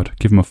SoundCloud,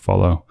 give him a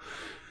follow,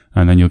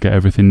 and then you'll get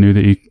everything new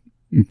that he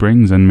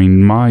brings. I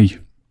mean, as you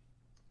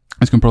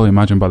can probably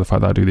imagine by the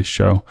fact that I do this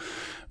show,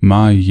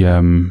 my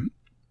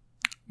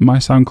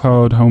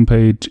SoundCloud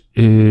homepage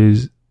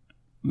is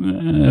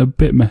a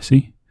bit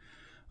messy.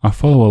 I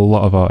follow a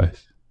lot of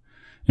artists.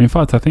 In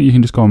fact, I think you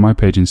can just go on my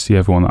page and see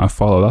everyone that I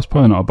follow. That's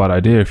probably not a bad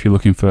idea if you're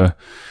looking for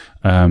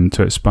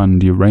to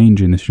expand your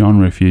range in this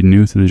genre, if you're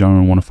new to the genre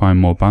and want to find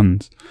more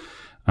bands.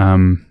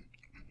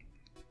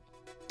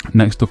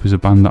 Next up is a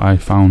band that I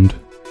found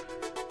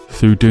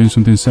through doing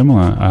something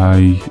similar.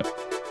 I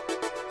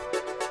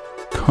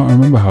can't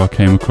remember how I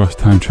came across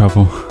time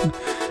travel.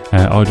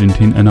 An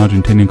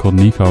Argentinian called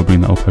Nico. I'll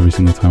bring that up every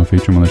single time I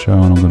feature him on the show,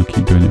 and I'm going to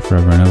keep doing it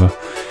forever and ever.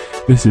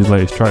 This is his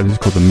latest track. This is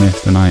called The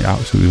Mist, and I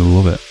absolutely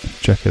love it.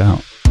 Check it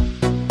out.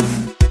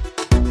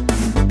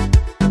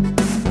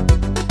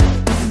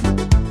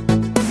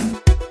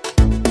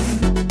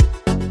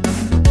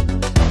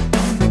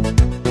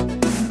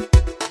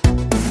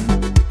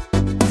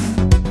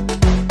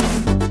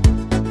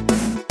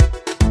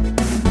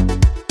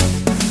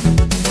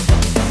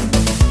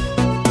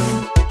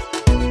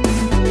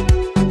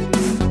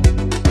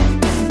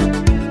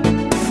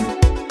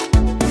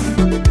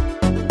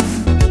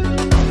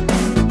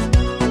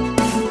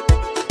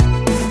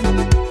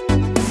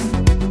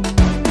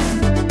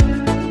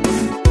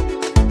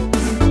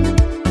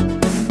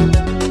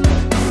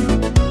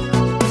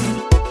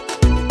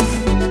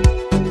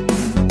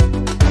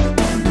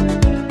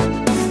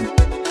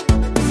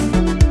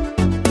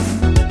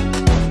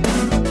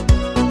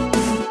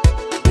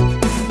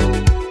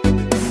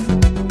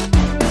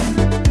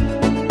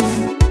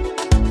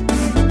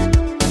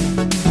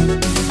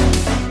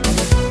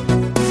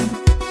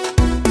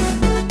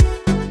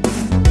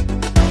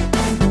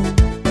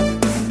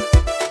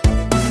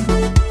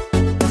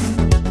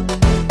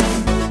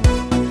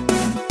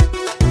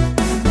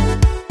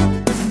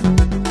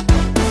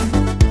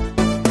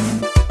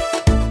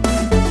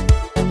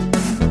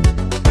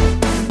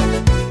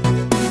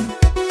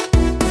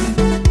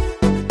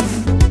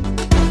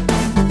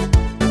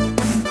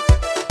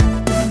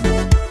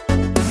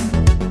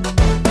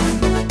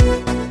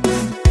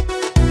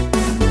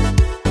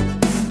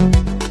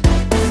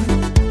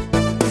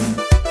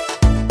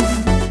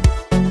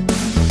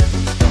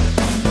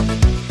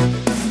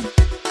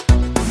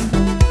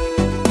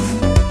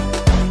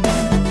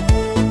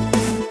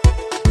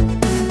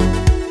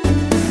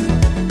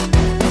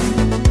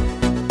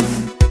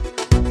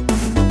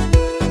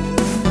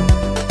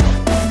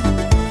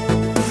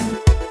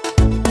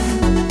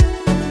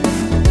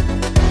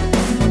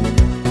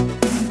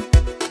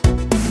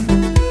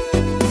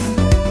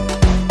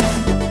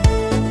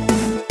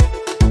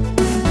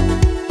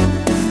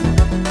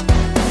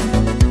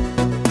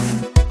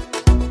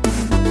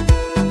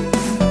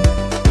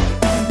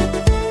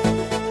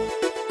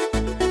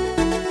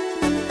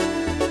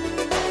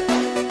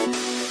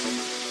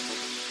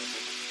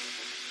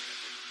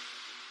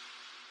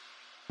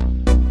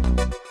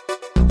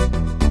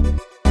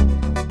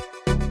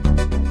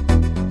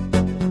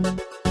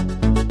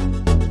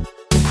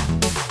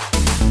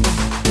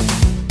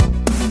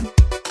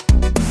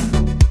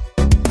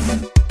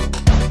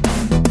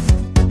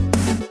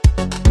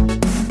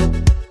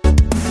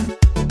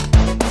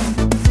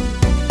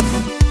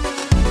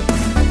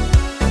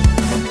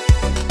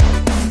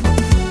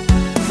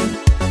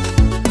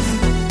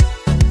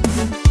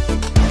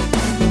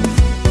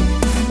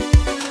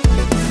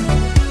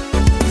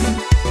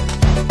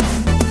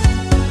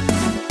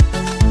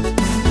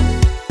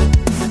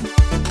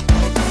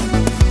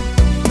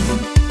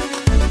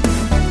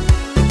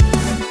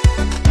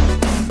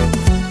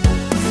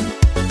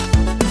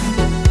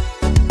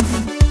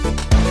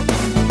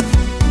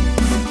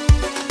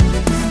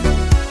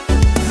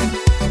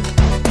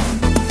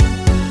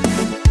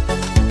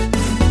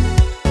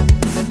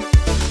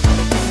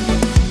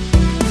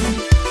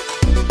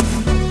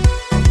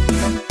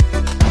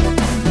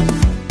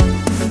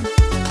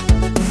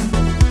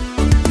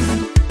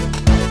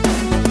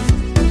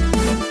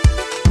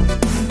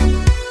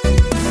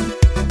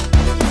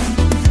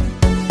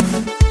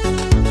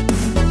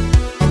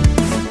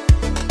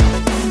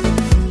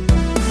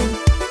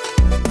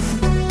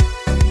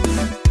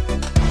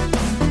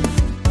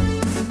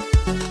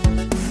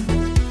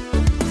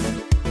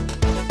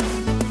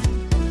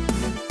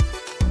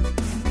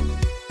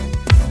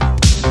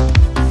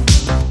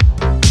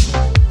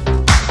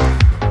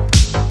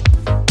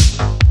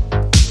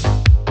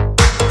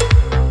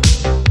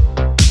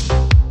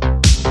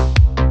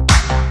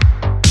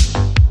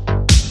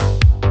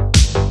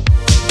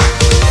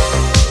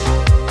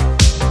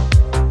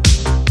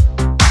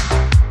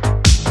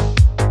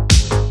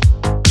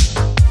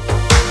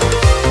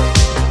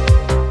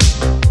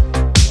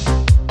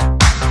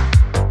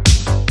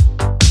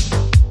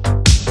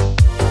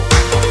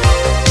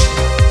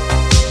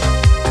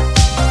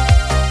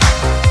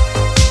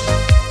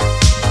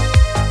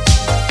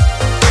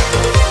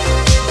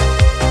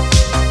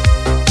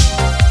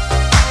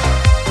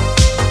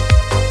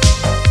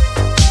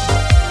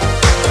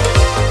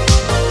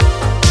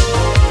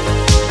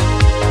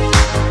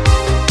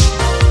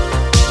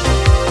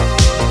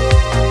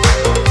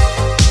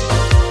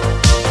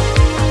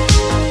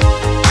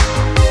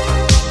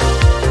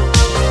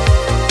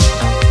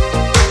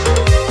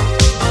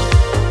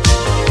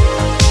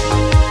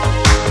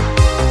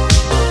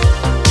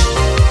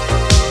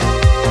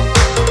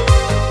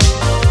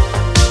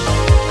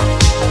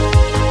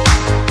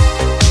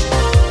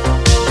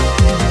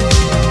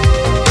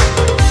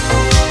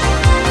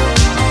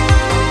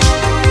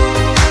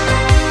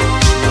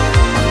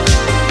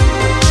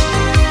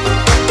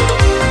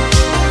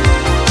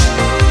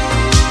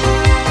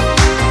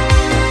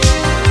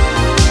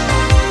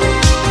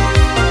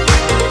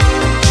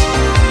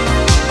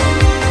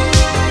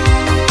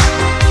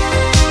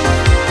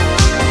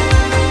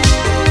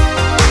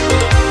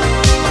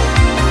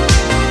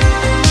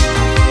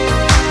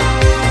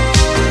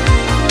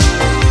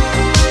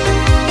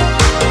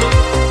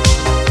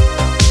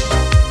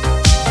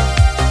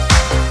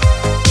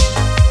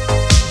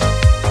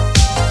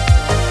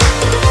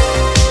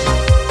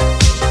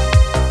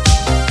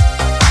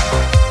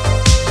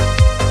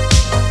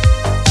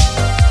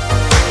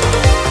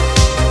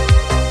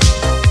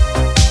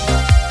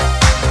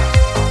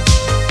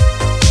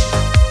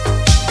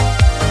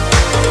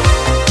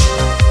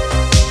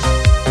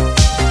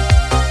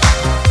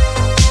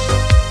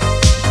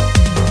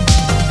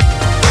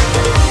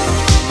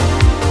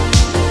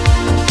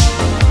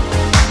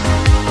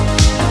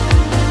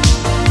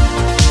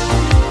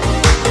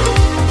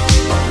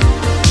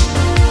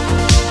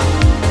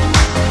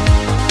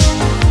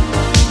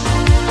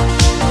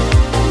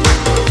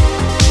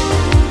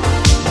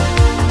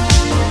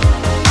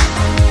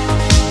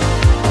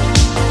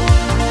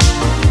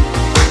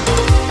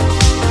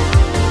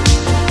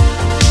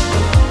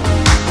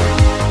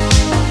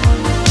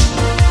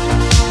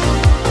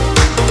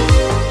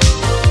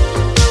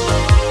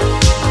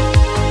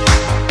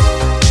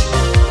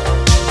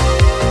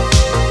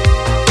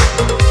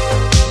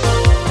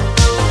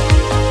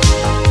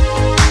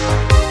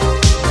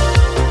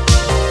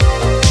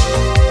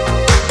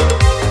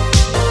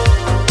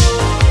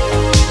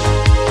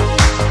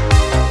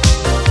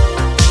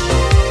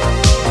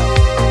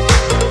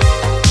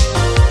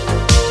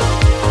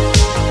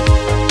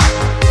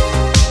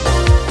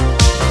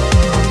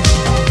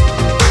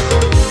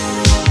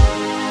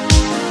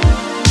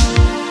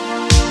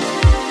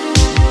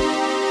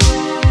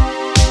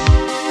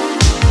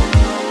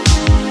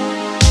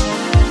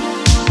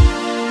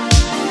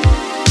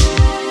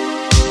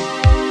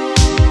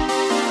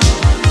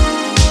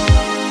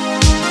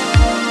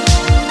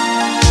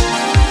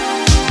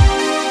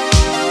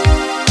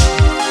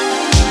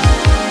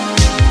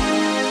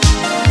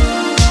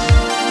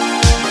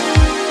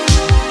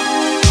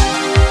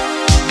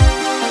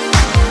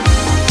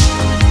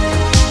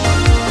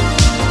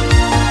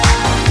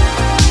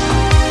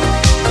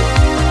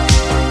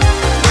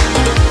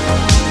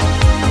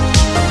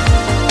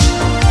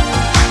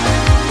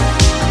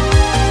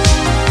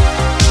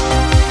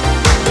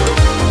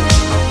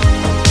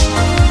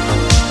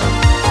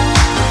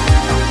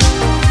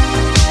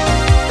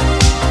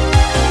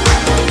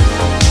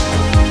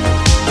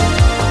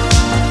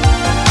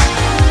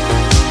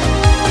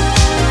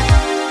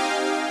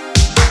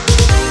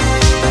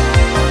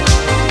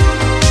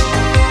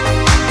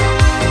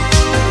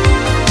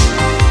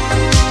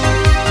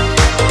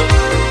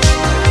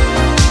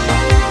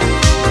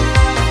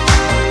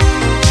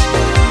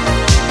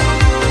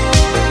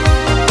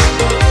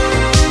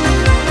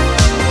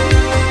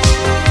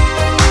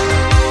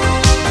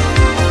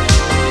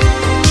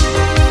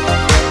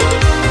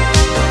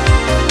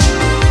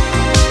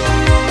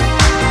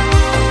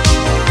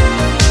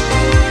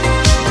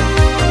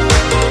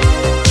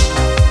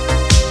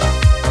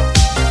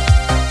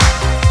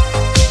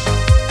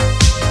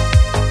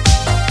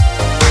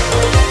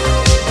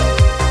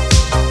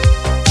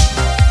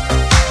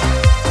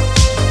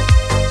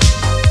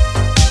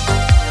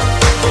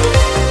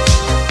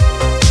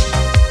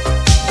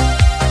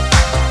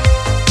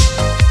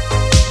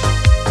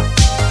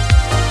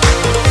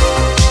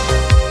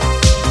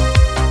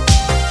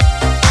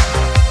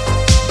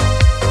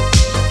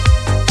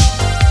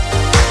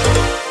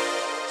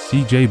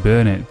 CJ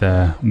Burnett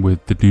there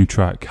with the new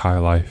track High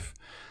Life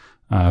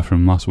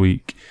from last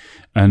week.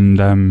 And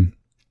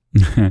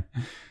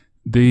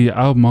the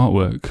album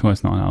artwork, well,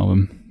 it's not an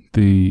album,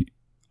 the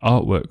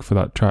artwork for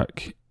that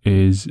track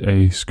is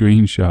a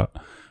screenshot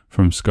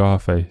from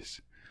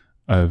Scarface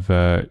of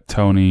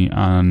Tony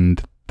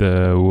and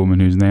the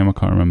woman whose name I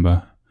can't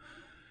remember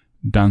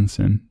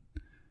dancing.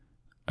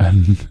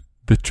 And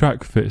the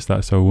track fits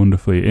that so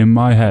wonderfully. In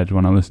my head,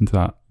 when I listen to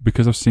that,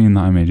 because I've seen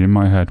that image, in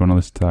my head, when I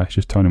listen to that, it's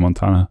just Tony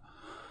Montana.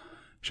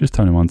 It's just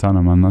Tony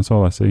Montana, man. That's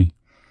all I see.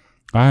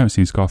 I haven't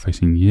seen Scarface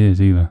in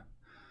years either.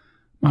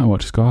 Might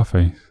watch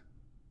Scarface.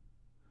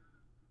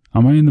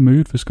 Am I in the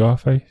mood for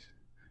Scarface?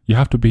 You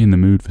have to be in the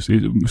mood for...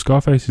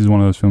 Scarface is one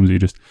of those films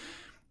that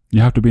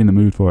you have to be in the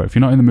mood for it. If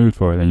you're not in the mood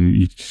for it, then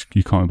you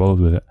can't be bothered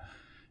with it.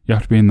 You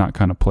have to be in that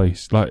kind of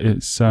place. Like,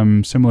 it's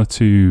similar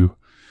to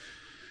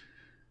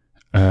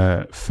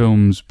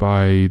films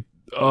by...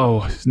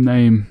 Oh, his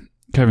name...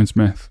 Kevin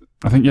Smith.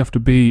 I think you have to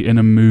be in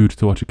a mood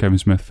to watch a Kevin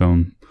Smith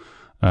film.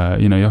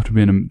 You have to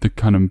be in the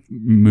kind of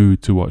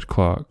mood to watch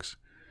Clerks.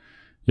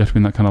 You have to be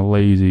in that kind of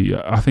lazy...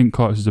 I think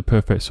Clerks is a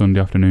perfect Sunday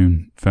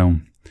afternoon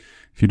film.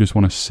 If you just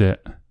want to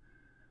sit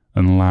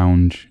and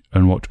lounge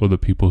and watch other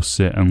people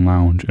sit and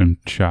lounge and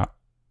chat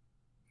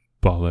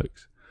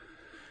bollocks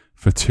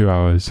for 2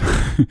 hours.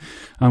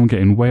 I'm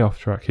getting way off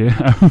track here.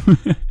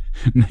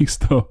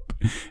 Next up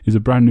is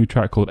a brand new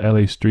track called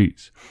LA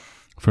Streets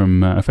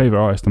from a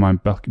favourite artist of mine,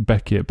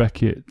 Beckett.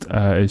 Beckett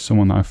is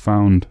someone that I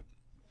found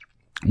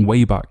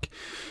way back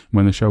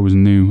when the show was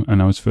new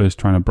and I was first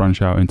trying to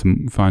branch out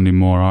into finding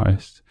more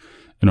artists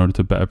in order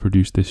to better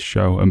produce this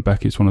show, and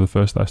Beckett's one of the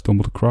first that I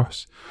stumbled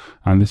across,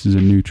 and this is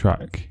a new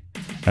track,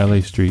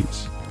 LA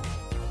Streets.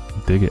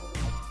 Dig it.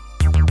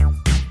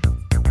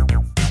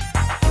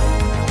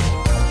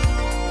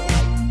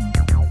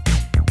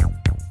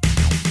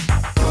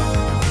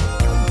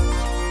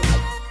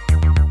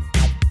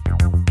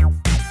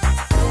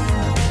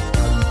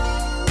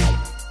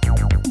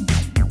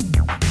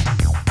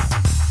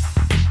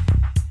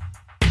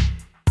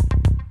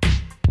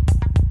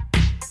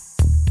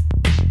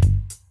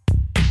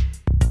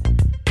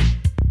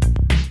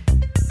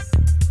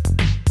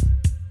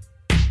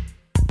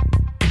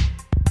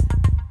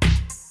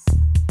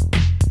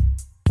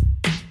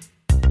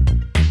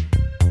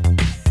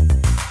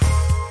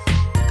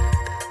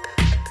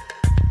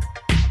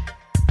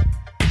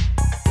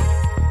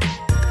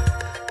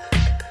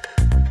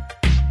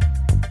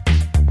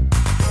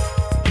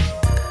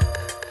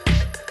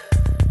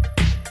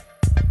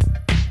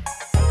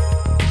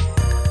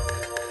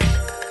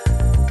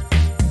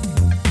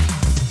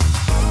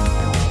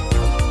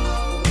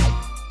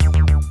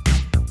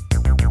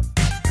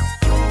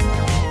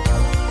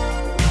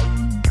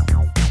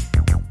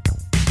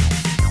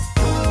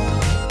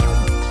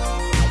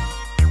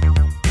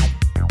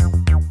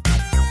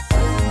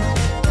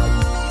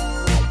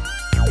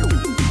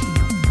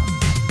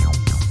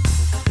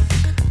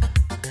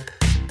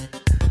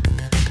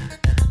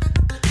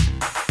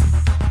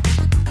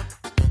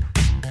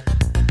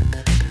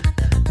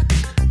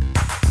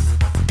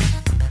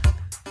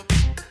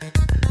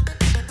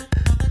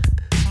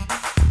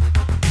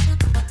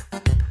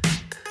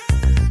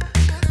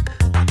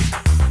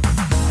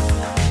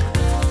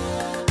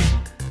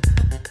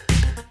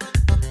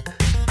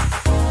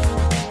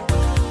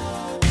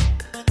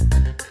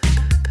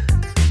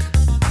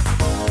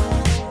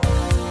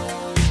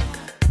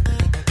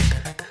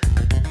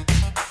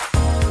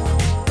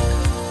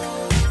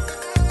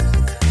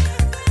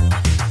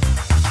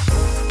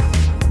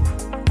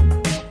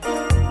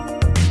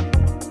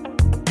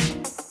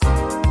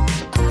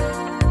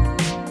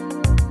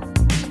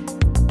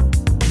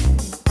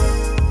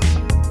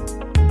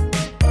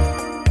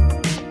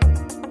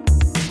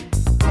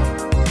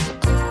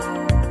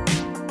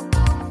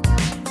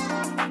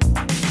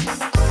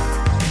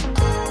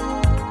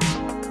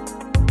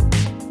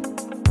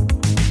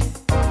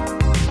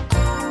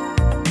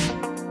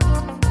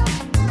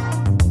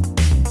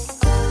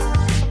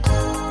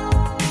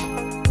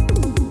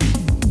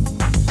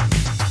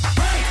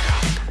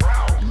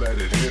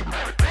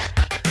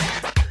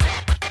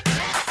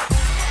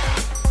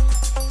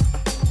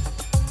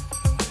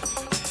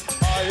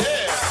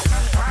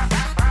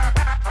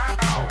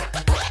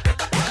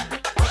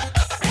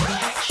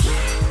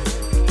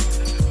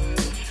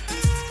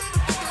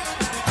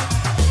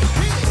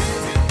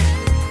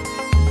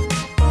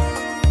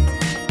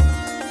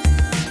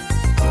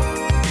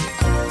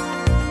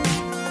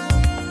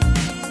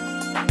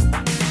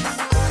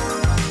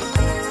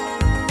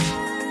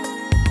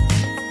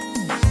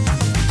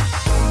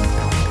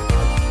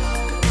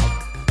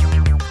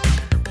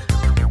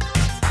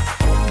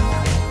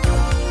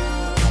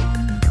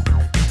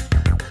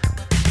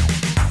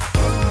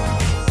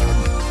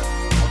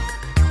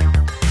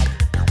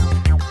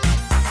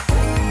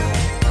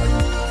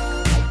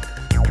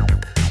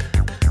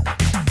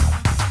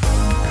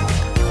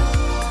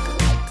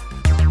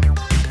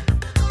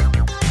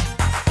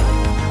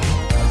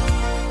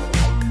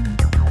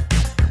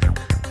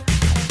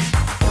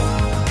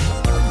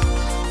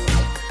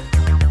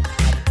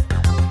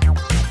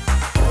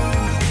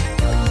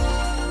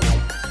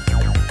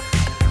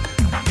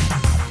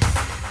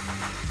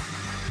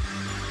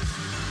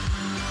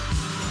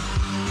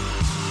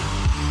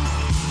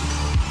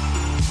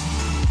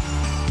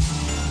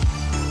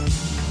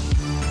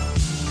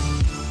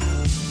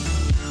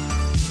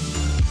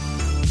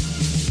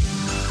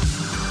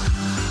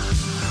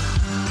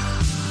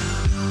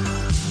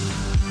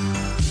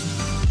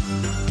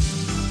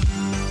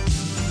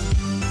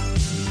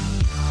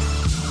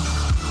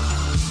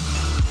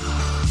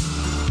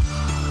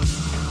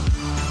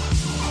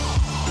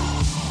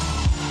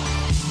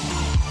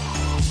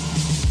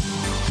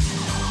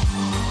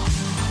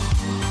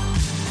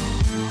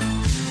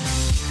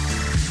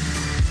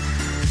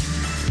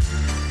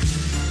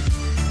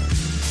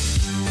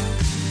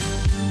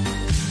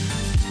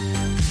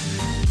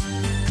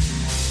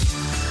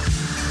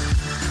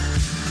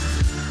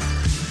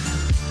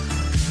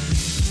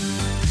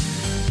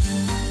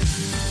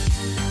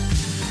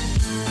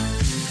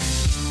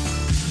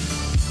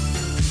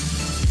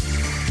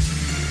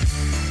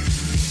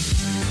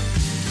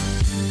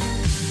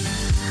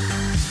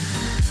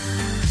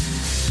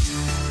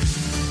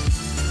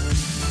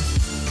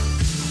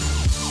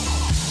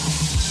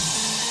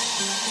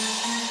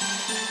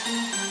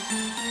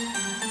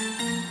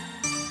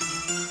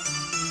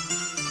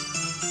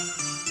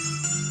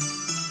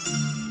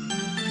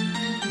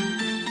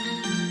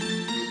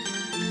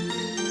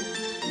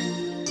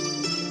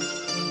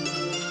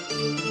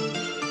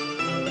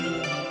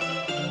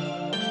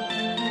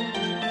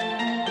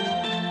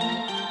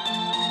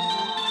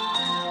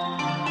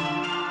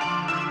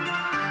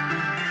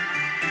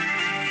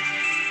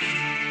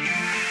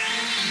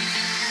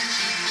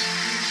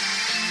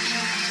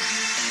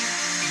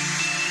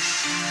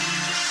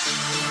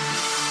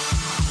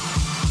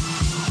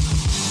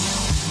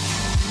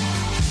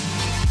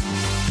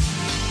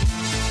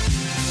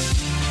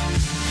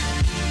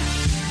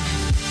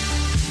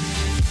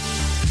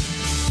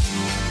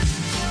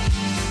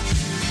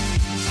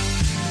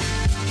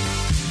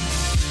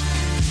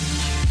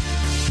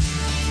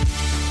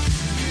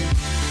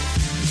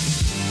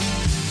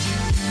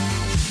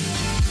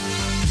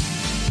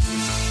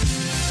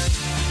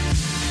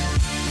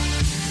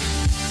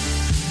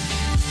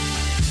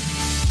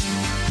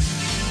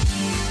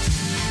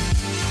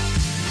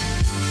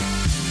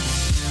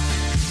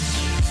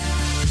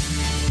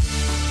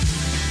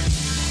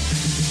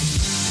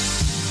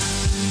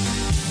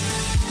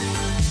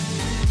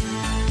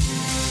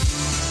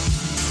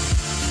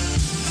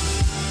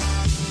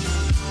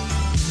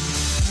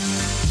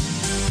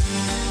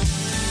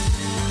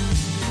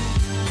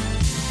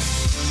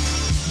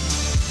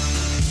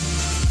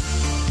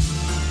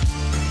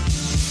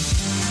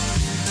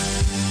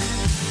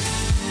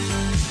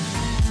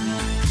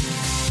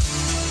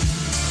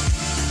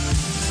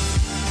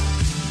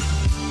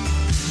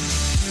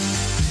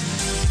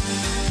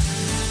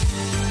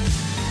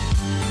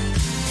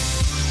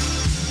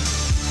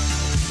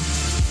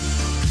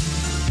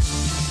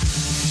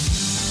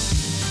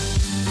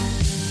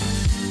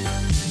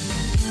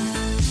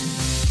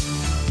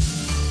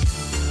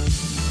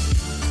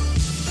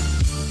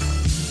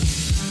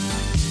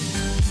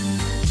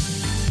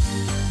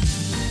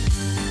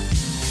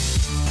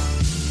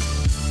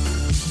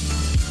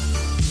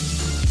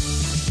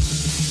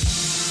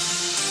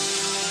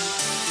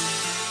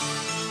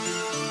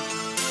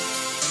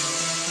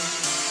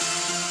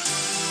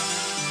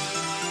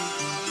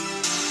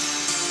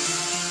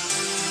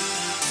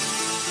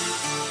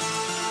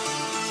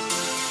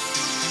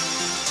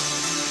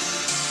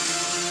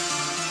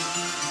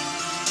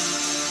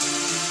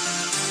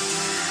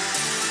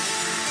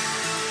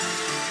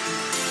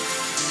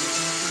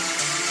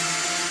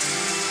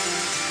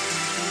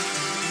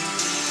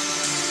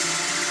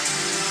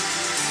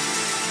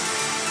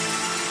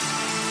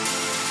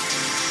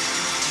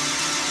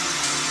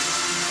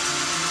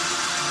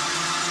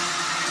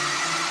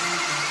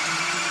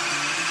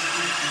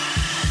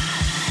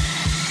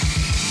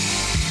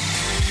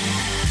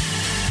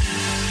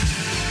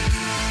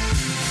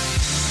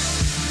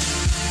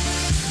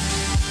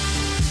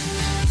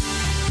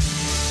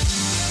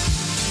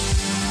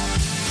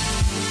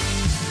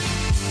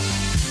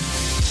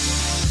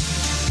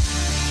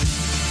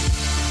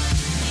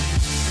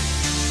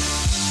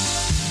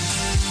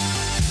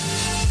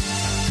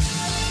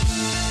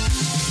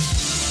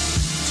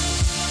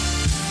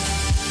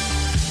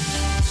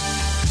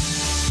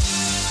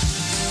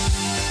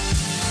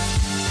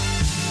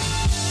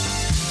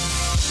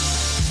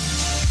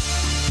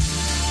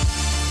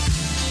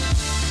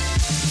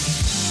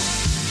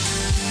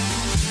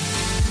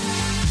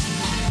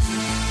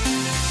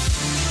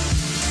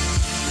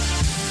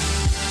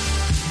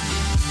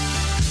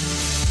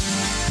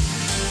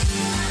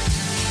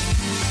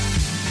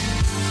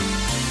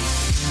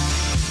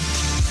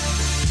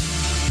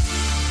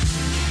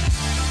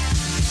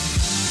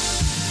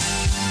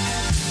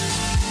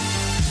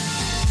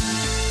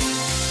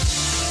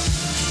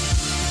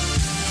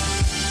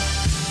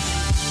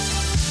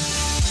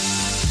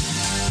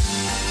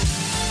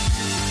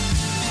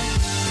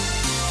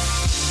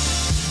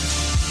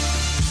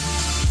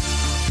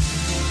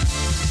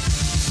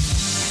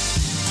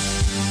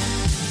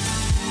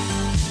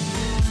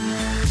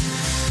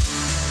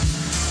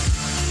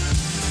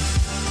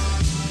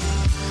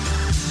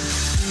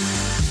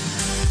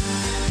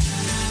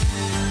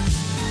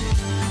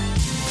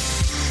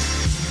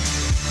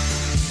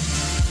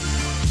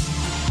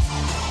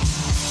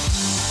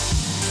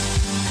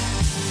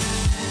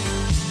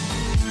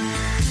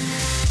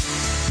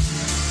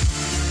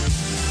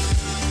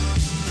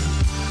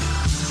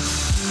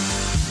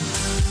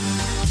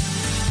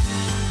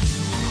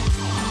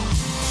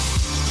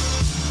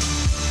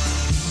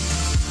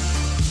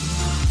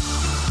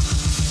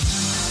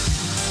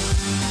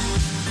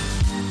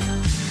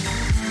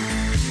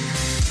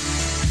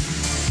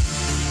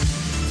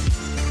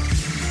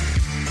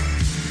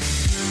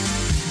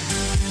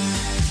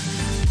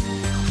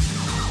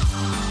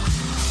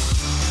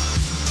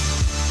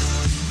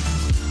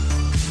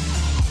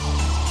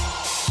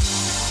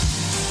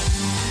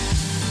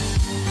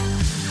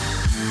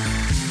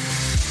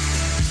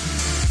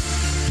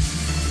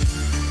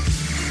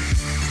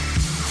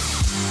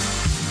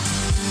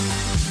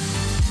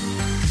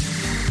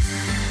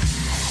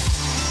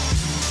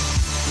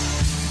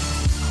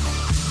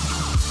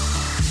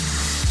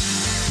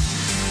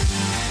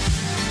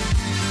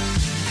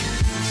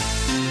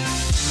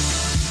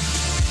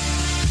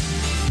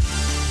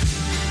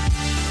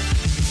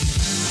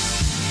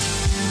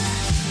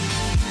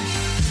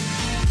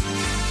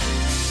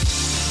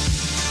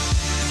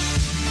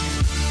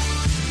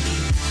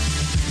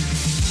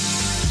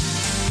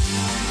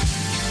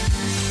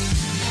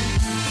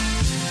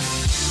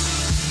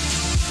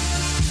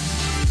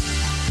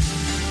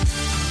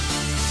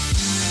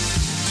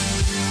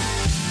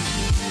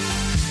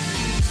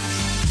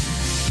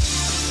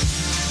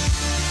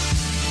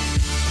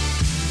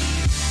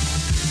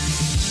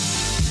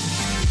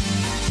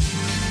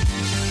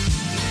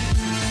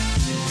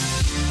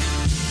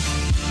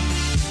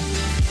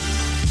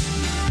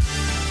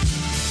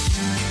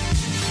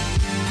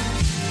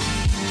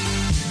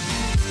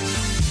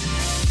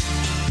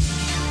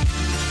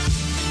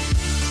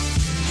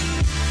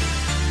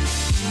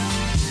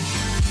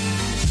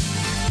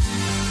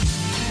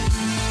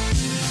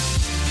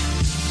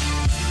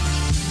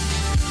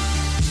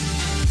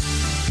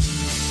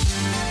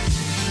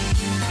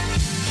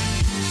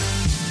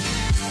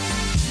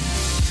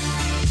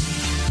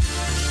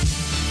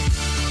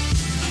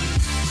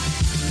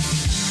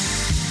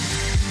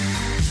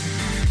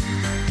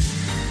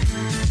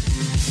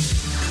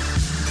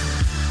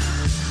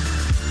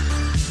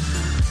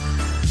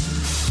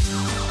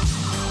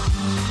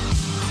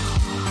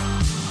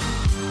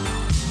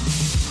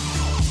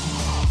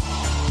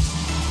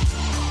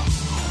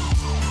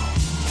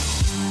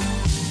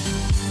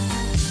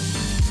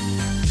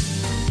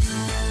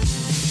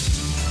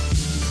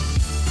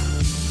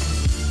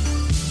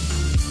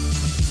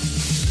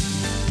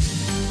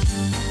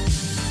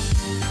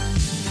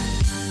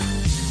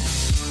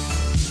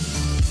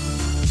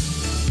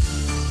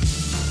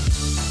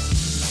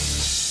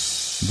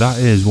 That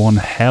is one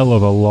hell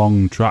of a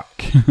long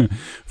track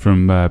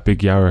from Big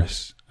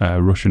Yaris,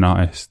 Russian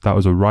artist. That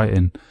was a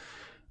writing.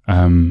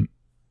 And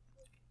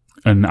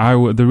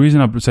the reason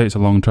I say it's a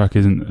long track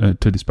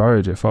isn't to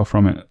disparage it, far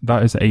from it.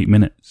 That is 8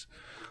 minutes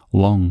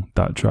long,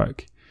 that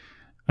track.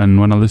 And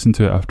when I listened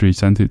to it after he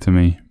sent it to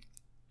me,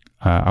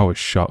 I was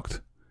shocked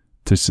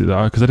to see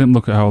that, because I didn't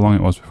look at how long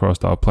it was before I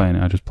started playing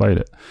it. I just played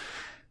it.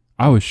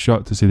 I was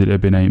shocked to see that it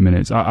had been 8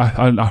 minutes.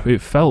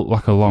 It felt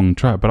like a long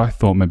track, but I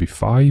thought maybe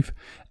 5.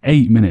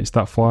 8 minutes,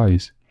 that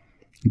flies.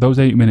 Those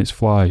 8 minutes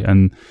fly.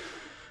 And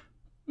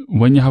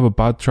when you have a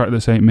bad track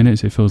that's 8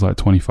 minutes, it feels like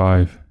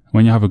 25.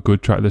 When you have a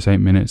good track that's 8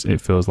 minutes,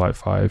 it feels like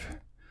 5.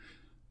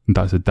 And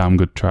that's a damn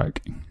good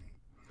track.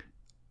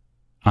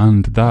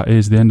 And that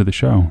is the end of the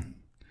show.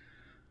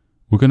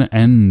 We're going to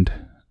end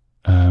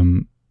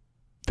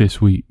this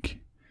week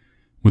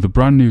with a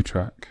brand new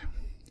track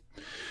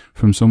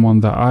from someone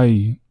that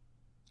I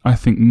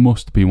think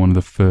must be one of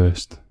the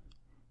first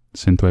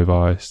synthwave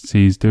artists.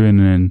 He's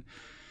doing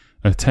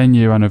a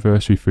 10-year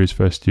anniversary for his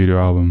first studio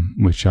album,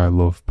 which I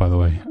love, by the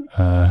way.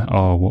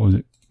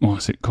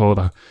 What's it called?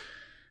 I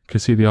can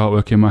see the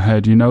artwork in my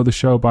head. You know the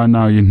show by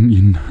now. You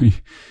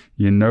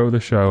know the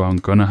show. I'm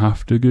gonna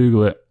have to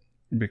Google it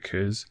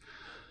because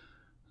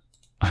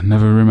I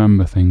never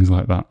remember things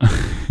like that.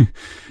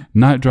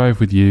 Night Drive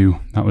with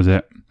You. That was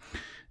it.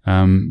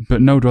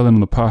 But no dwelling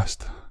on the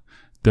past.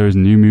 There is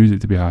new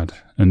music to be had,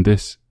 and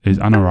this is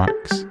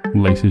Anorak's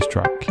latest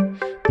track.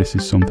 This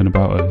is Something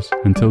About Us.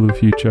 Until the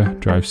future,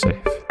 drive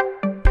safe.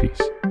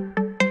 Peace.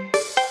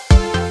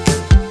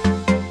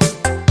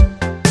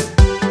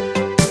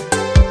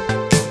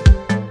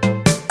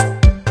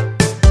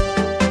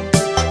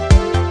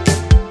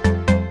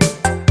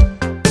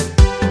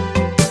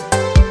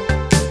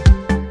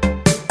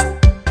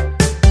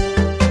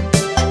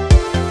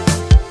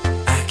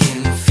 I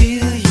can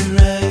feel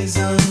your eyes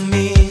on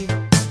me.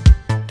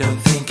 Don't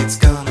think it's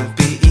gonna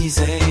be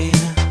easy.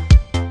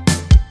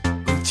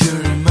 Would you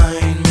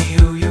remind me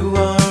who you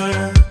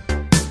are?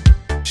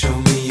 Show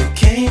me you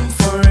came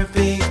for a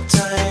big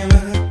time.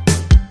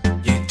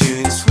 You're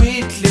doing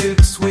sweet look,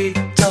 sweet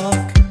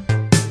talk.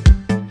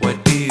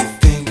 What do you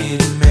think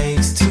it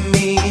makes to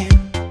me?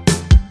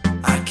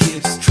 I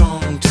keep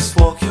strong, just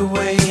walk your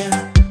way.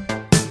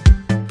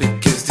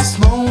 Because this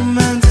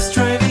moment is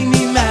driving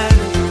me mad.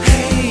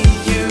 Hey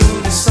you,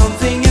 there's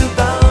something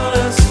about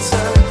us. It's a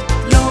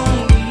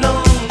long,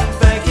 long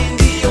back in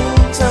the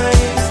old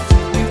times.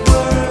 We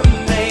were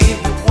made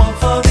one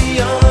for the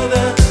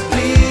other.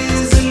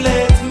 Please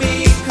let me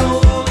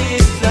call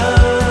it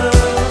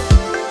love.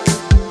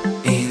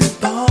 In a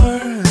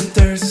bar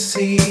under the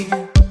sea,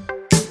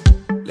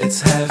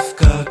 let's have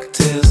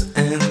cocktails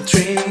and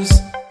dreams.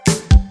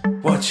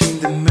 Watching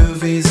the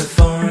movies of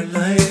our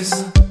lives,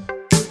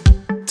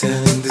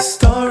 telling the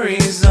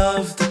stories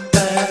of the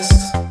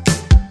past.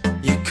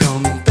 You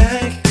coming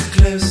back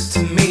close to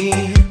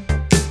me.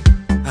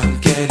 I'm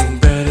getting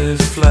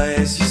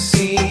butterflies, you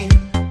see.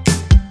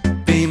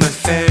 Be my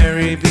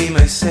fairy, be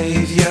my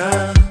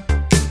savior.